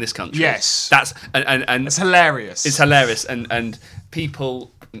places in this country. Yes, that's and it's hilarious. It's hilarious, and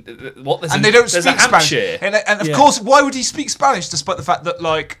people they don't speak Spanish. And of course, why would he speak Spanish, despite the fact that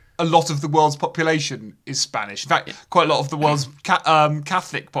like a lot of the world's population is Spanish? In fact, quite a lot of the world's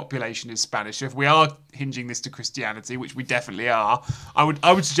Catholic population is Spanish. If we are hinging this to Christianity, which we definitely are, I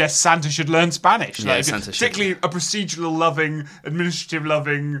would suggest Santa should learn Spanish. Yeah, Santa particularly a procedural loving, administrative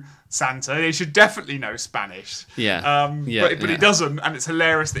loving Santa. He should definitely know Spanish. But he doesn't, and it's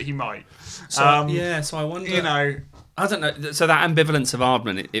hilarious that he might. So I wonder. I don't know. So that ambivalence of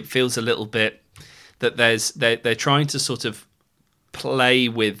Aardman, it feels a little bit that they're trying to sort of play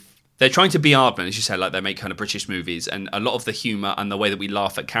with. They're trying to be Aardman, as you said, like they make kind of British movies, and a lot of the humour and the way that we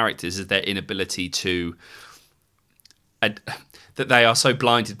laugh at characters is their inability to. That they are so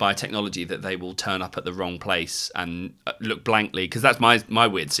blinded by technology that they will turn up at the wrong place and look blankly. Because that's my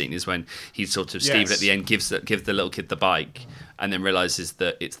weird scene, is when he sort of Steve at the end gives the little kid the bike and then realises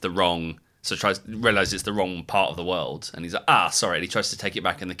that it's the wrong. So realises it's the wrong part of the world, and he's like, sorry. And he tries to take it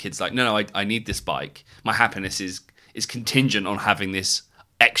back, and the kid's like, no, I need this bike. My happiness is contingent on having this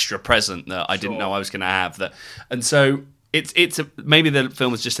extra present that I didn't know I was going to have. And so maybe the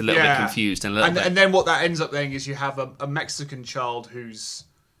film is just a little bit confused and and then what that ends up being is you have a Mexican child who's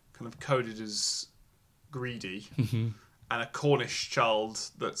kind of coded as greedy, and a Cornish child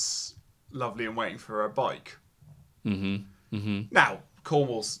that's lovely and waiting for her bike. Now,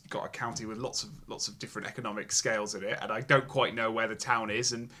 Cornwall's got a county with lots of different economic scales in it, and I don't quite know where the town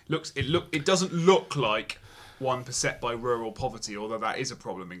is, and it doesn't look like one beset by rural poverty, although that is a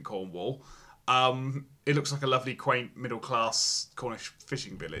problem in Cornwall. It looks like a lovely, quaint, middle-class Cornish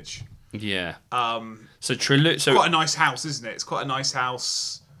fishing village. Yeah. So quite a nice house, isn't it? It's quite a nice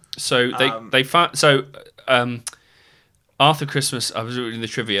house. So Arthur Christmas. I was reading the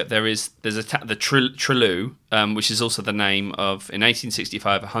trivia. There's the Trellew, which is also the name of in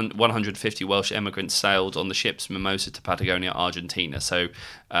 1865 150 Welsh emigrants sailed on the ships Mimosa to Patagonia, Argentina. So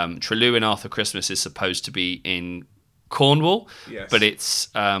Trellew in Arthur Christmas is supposed to be in Cornwall, Yes. but it's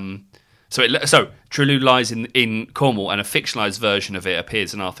so Trellew lies in Cornwall, and a fictionalized version of it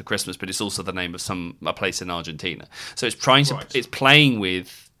appears in Arthur Christmas, but it's also the name of a place in Argentina. So it's it's playing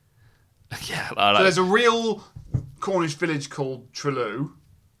with. Yeah, so there's a real Cornish village called Trellew,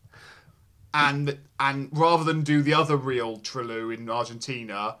 and rather than do the other real Trellew in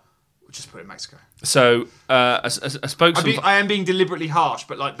Argentina, we'll just put it in Mexico. So a spokesman. I am being deliberately harsh,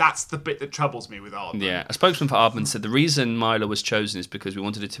 but like that's the bit that troubles me with Aardman. Yeah, a spokesman for Aardman said the reason Milo was chosen is because we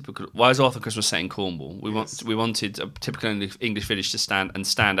wanted a typical. Why is Arthur Christmas set in Cornwall? We wanted a typical English village to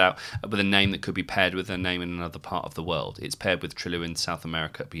stand out with a name that could be paired with a name in another part of the world. It's paired with Trellew in South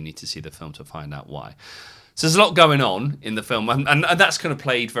America, but you need to see the film to find out why. So there's a lot going on in the film, and that's kind of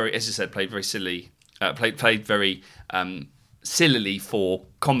played very, as you said, played very silly, played very. Sillily for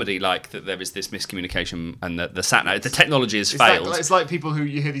comedy, like that there is this miscommunication and the sat nav, the technology has failed. It's like people who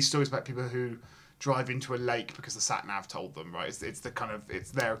you hear these stories about people who drive into a lake because the sat nav told them, right? It's the kind of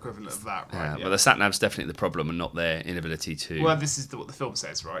it's their equivalent of that, right? Yeah. But the sat nav's definitely the problem and not their inability to. Well, this is what the film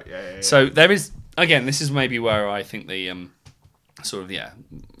says, right? Yeah. So there is again, this is maybe where I think the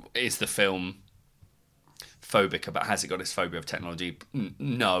is the film phobic about, has it got its phobia of technology?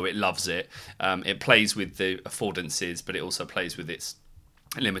 No, it loves it. It plays with the affordances, but it also plays with its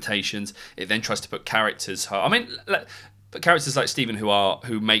limitations. It then tries to put characters. But characters like Stephen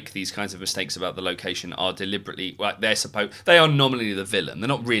who make these kinds of mistakes about the location are deliberately they are nominally the villain. They're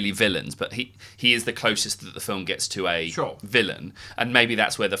not really villains, but he is the closest that the film gets to a villain, and maybe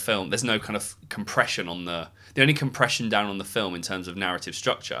that's where the film there's no kind of compression on the only compression down on the film in terms of narrative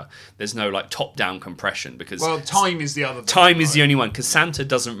structure. There's no like top down compression because time is the other. Time is the only one because Santa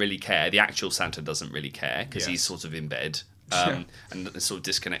doesn't really care. The actual Santa doesn't really care because he's sort of in bed. And sort of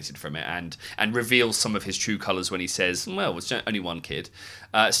disconnected from it, and reveals some of his true colours when he says, "Well, it's only one kid."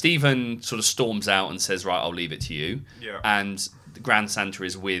 Stephen sort of storms out and says, "Right, I'll leave it to you." Yeah. And the Grand Santa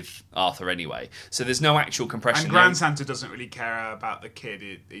is with Arthur anyway, so there's no actual compression. And Grand Santa doesn't really care about the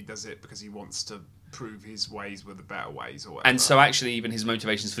kid. He does it because he wants to prove his ways were the better ways, or whatever. And so actually, even his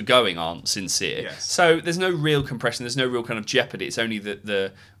motivations for going aren't sincere. Yes. So there's no real compression. There's no real kind of jeopardy. It's only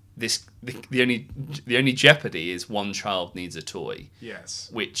the only jeopardy is one child needs a toy. Yes.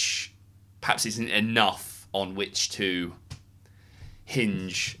 Which perhaps isn't enough on which to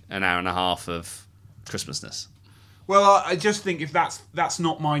hinge an hour and a half of Christmasness. Well, I just think if that's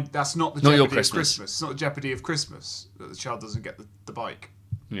not the jeopardy your of Christmas. Christmas. It's not the jeopardy of Christmas that the child doesn't get the bike.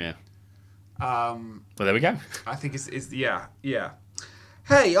 Yeah. Well, there we go. I think it's yeah.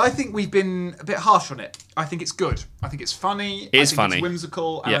 Hey, I think we've been a bit harsh on it. I think it's good. I think it's funny. It's funny. It's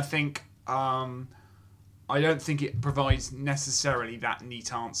whimsical, and Yeah. I think I don't think it provides necessarily that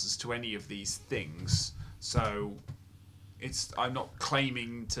neat answers to any of these things. So I'm not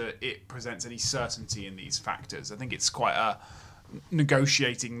claiming it presents any certainty in these factors. I think it's quite a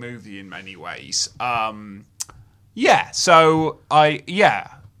negotiating movie in many ways.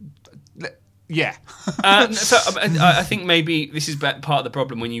 Yeah. I think maybe this is part of the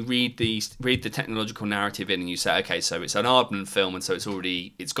problem when you read the technological narrative in and you say, okay, so it's an Aardman film, and so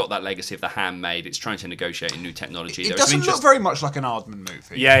it's got that legacy of The Handmaid. It's trying to negotiate a new technology. It doesn't look very much like an Aardman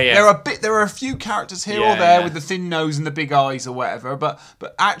movie. Yeah. There are a few characters here or there with the thin nose and the big eyes or whatever, but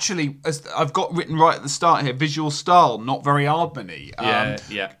actually, as I've got written right at the start here, visual style not very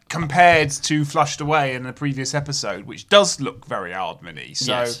Aardman-y. Compared to Flushed Away in a previous episode, which does look very Aardman-y.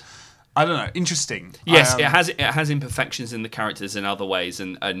 So. Yes. I don't know. Interesting. Yes, it has imperfections in the characters in other ways,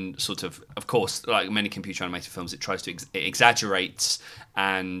 and sort of course, like many computer animated films, it tries to it exaggerates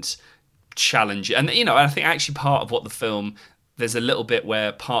and challenge. And I think actually part of what the film, there's a little bit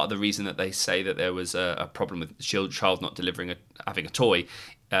where part of the reason that they say that there was a problem with the child not having a toy.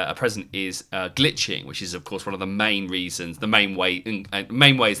 A present is glitching, which is of course one of the main reasons, the main ways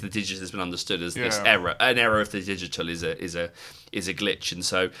the digital has been understood as this error. An error of the digital is a glitch, and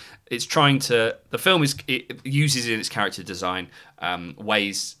so it's trying to. The film it uses in its character design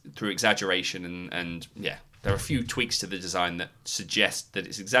ways through exaggeration and there are a few tweaks to the design that suggest that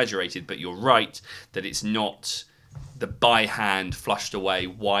it's exaggerated, but you're right that it's not the by hand flushed away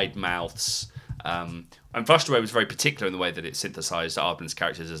wide mouths. And Flushed Away was very particular in the way that it synthesised Aardman's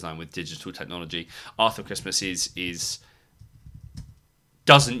character design with digital technology. Arthur Christmas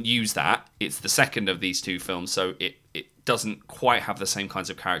doesn't use that. It's the second of these two films, so it doesn't quite have the same kinds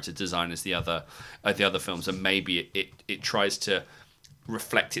of character design as the other films, and maybe it tries to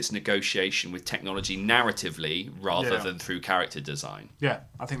reflect its negotiation with technology narratively rather Yeah. than through character design. Yeah,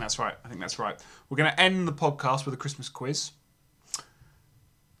 I think that's right. We're going to end the podcast with a Christmas quiz.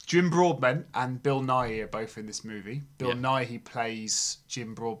 Jim Broadbent and Bill Nighy are both in this movie. Bill Nighy plays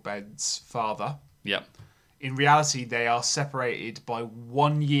Jim Broadbent's father. Yep. In reality, they are separated by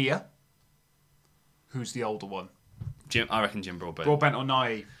 1 year. Who's the older one? I reckon Jim Broadbent. Broadbent or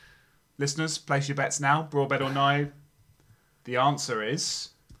Nighy? Listeners, place your bets now. Broadbent or Nighy? The answer is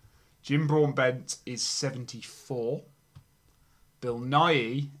Jim Broadbent is 74. Bill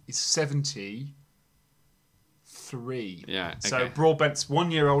Nighy is 73. Yeah, okay. So Broadbent's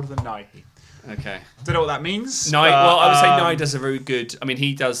 1 year older than Nighy. Okay. Don't know what that means. Well, I would say Nighy does a very good. I mean,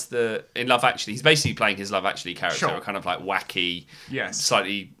 he does in Love Actually. He's basically playing his Love Actually character, Sure. kind of like wacky, Yes.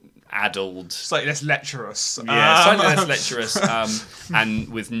 slightly addled. Slightly less lecherous. Yeah, slightly less lecherous, and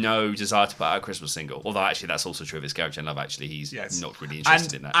with no desire to put out a Christmas single. Although actually, that's also true of his character in Love Actually. He's not really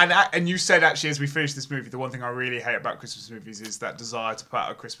interested in that. And you said actually as we finished this movie, the one thing I really hate about Christmas movies is that desire to put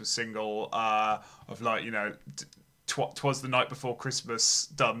out a Christmas single of like, you know, "'Twas the Night Before Christmas"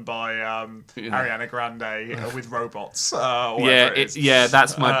 done by Ariana Grande with robots. Or whatever it is.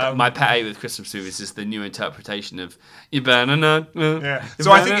 That's my pet hate with Christmas movies is the new interpretation of "You better know." Yeah.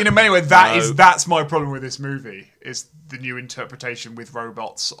 So I think in a many ways that's my problem with this movie is the new interpretation with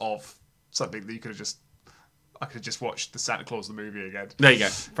robots of something that I could have just watched the Santa Claus the movie again. There you go.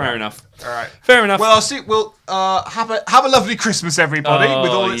 Fair enough. All right. Fair enough. Well, I'll see. We'll have a lovely Christmas, everybody, Oh,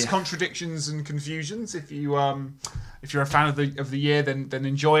 with all its yeah. contradictions and confusions. If you're a fan of the year, then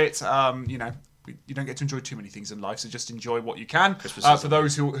enjoy it. You know, you don't get to enjoy too many things in life, so just enjoy what you can. For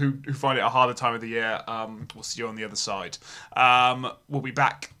those who find it a harder time of the year, we'll see you on the other side. We'll be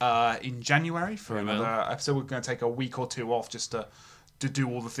back in January for another episode. We're going to take a week or two off just to do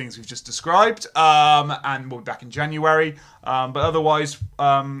all the things we've just described, and we'll be back in January. But otherwise,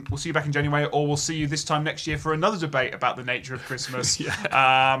 we'll see you back in January, or we'll see you this time next year for another debate about the nature of Christmas,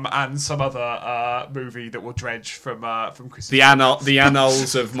 and some other movie that we'll dredge from Christmas. The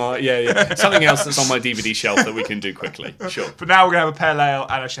annals of my something else that's on my DVD shelf that we can do quickly. Sure. But now we're gonna have a pale ale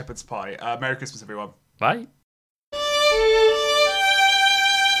and a shepherd's pie. Merry Christmas, everyone. Bye.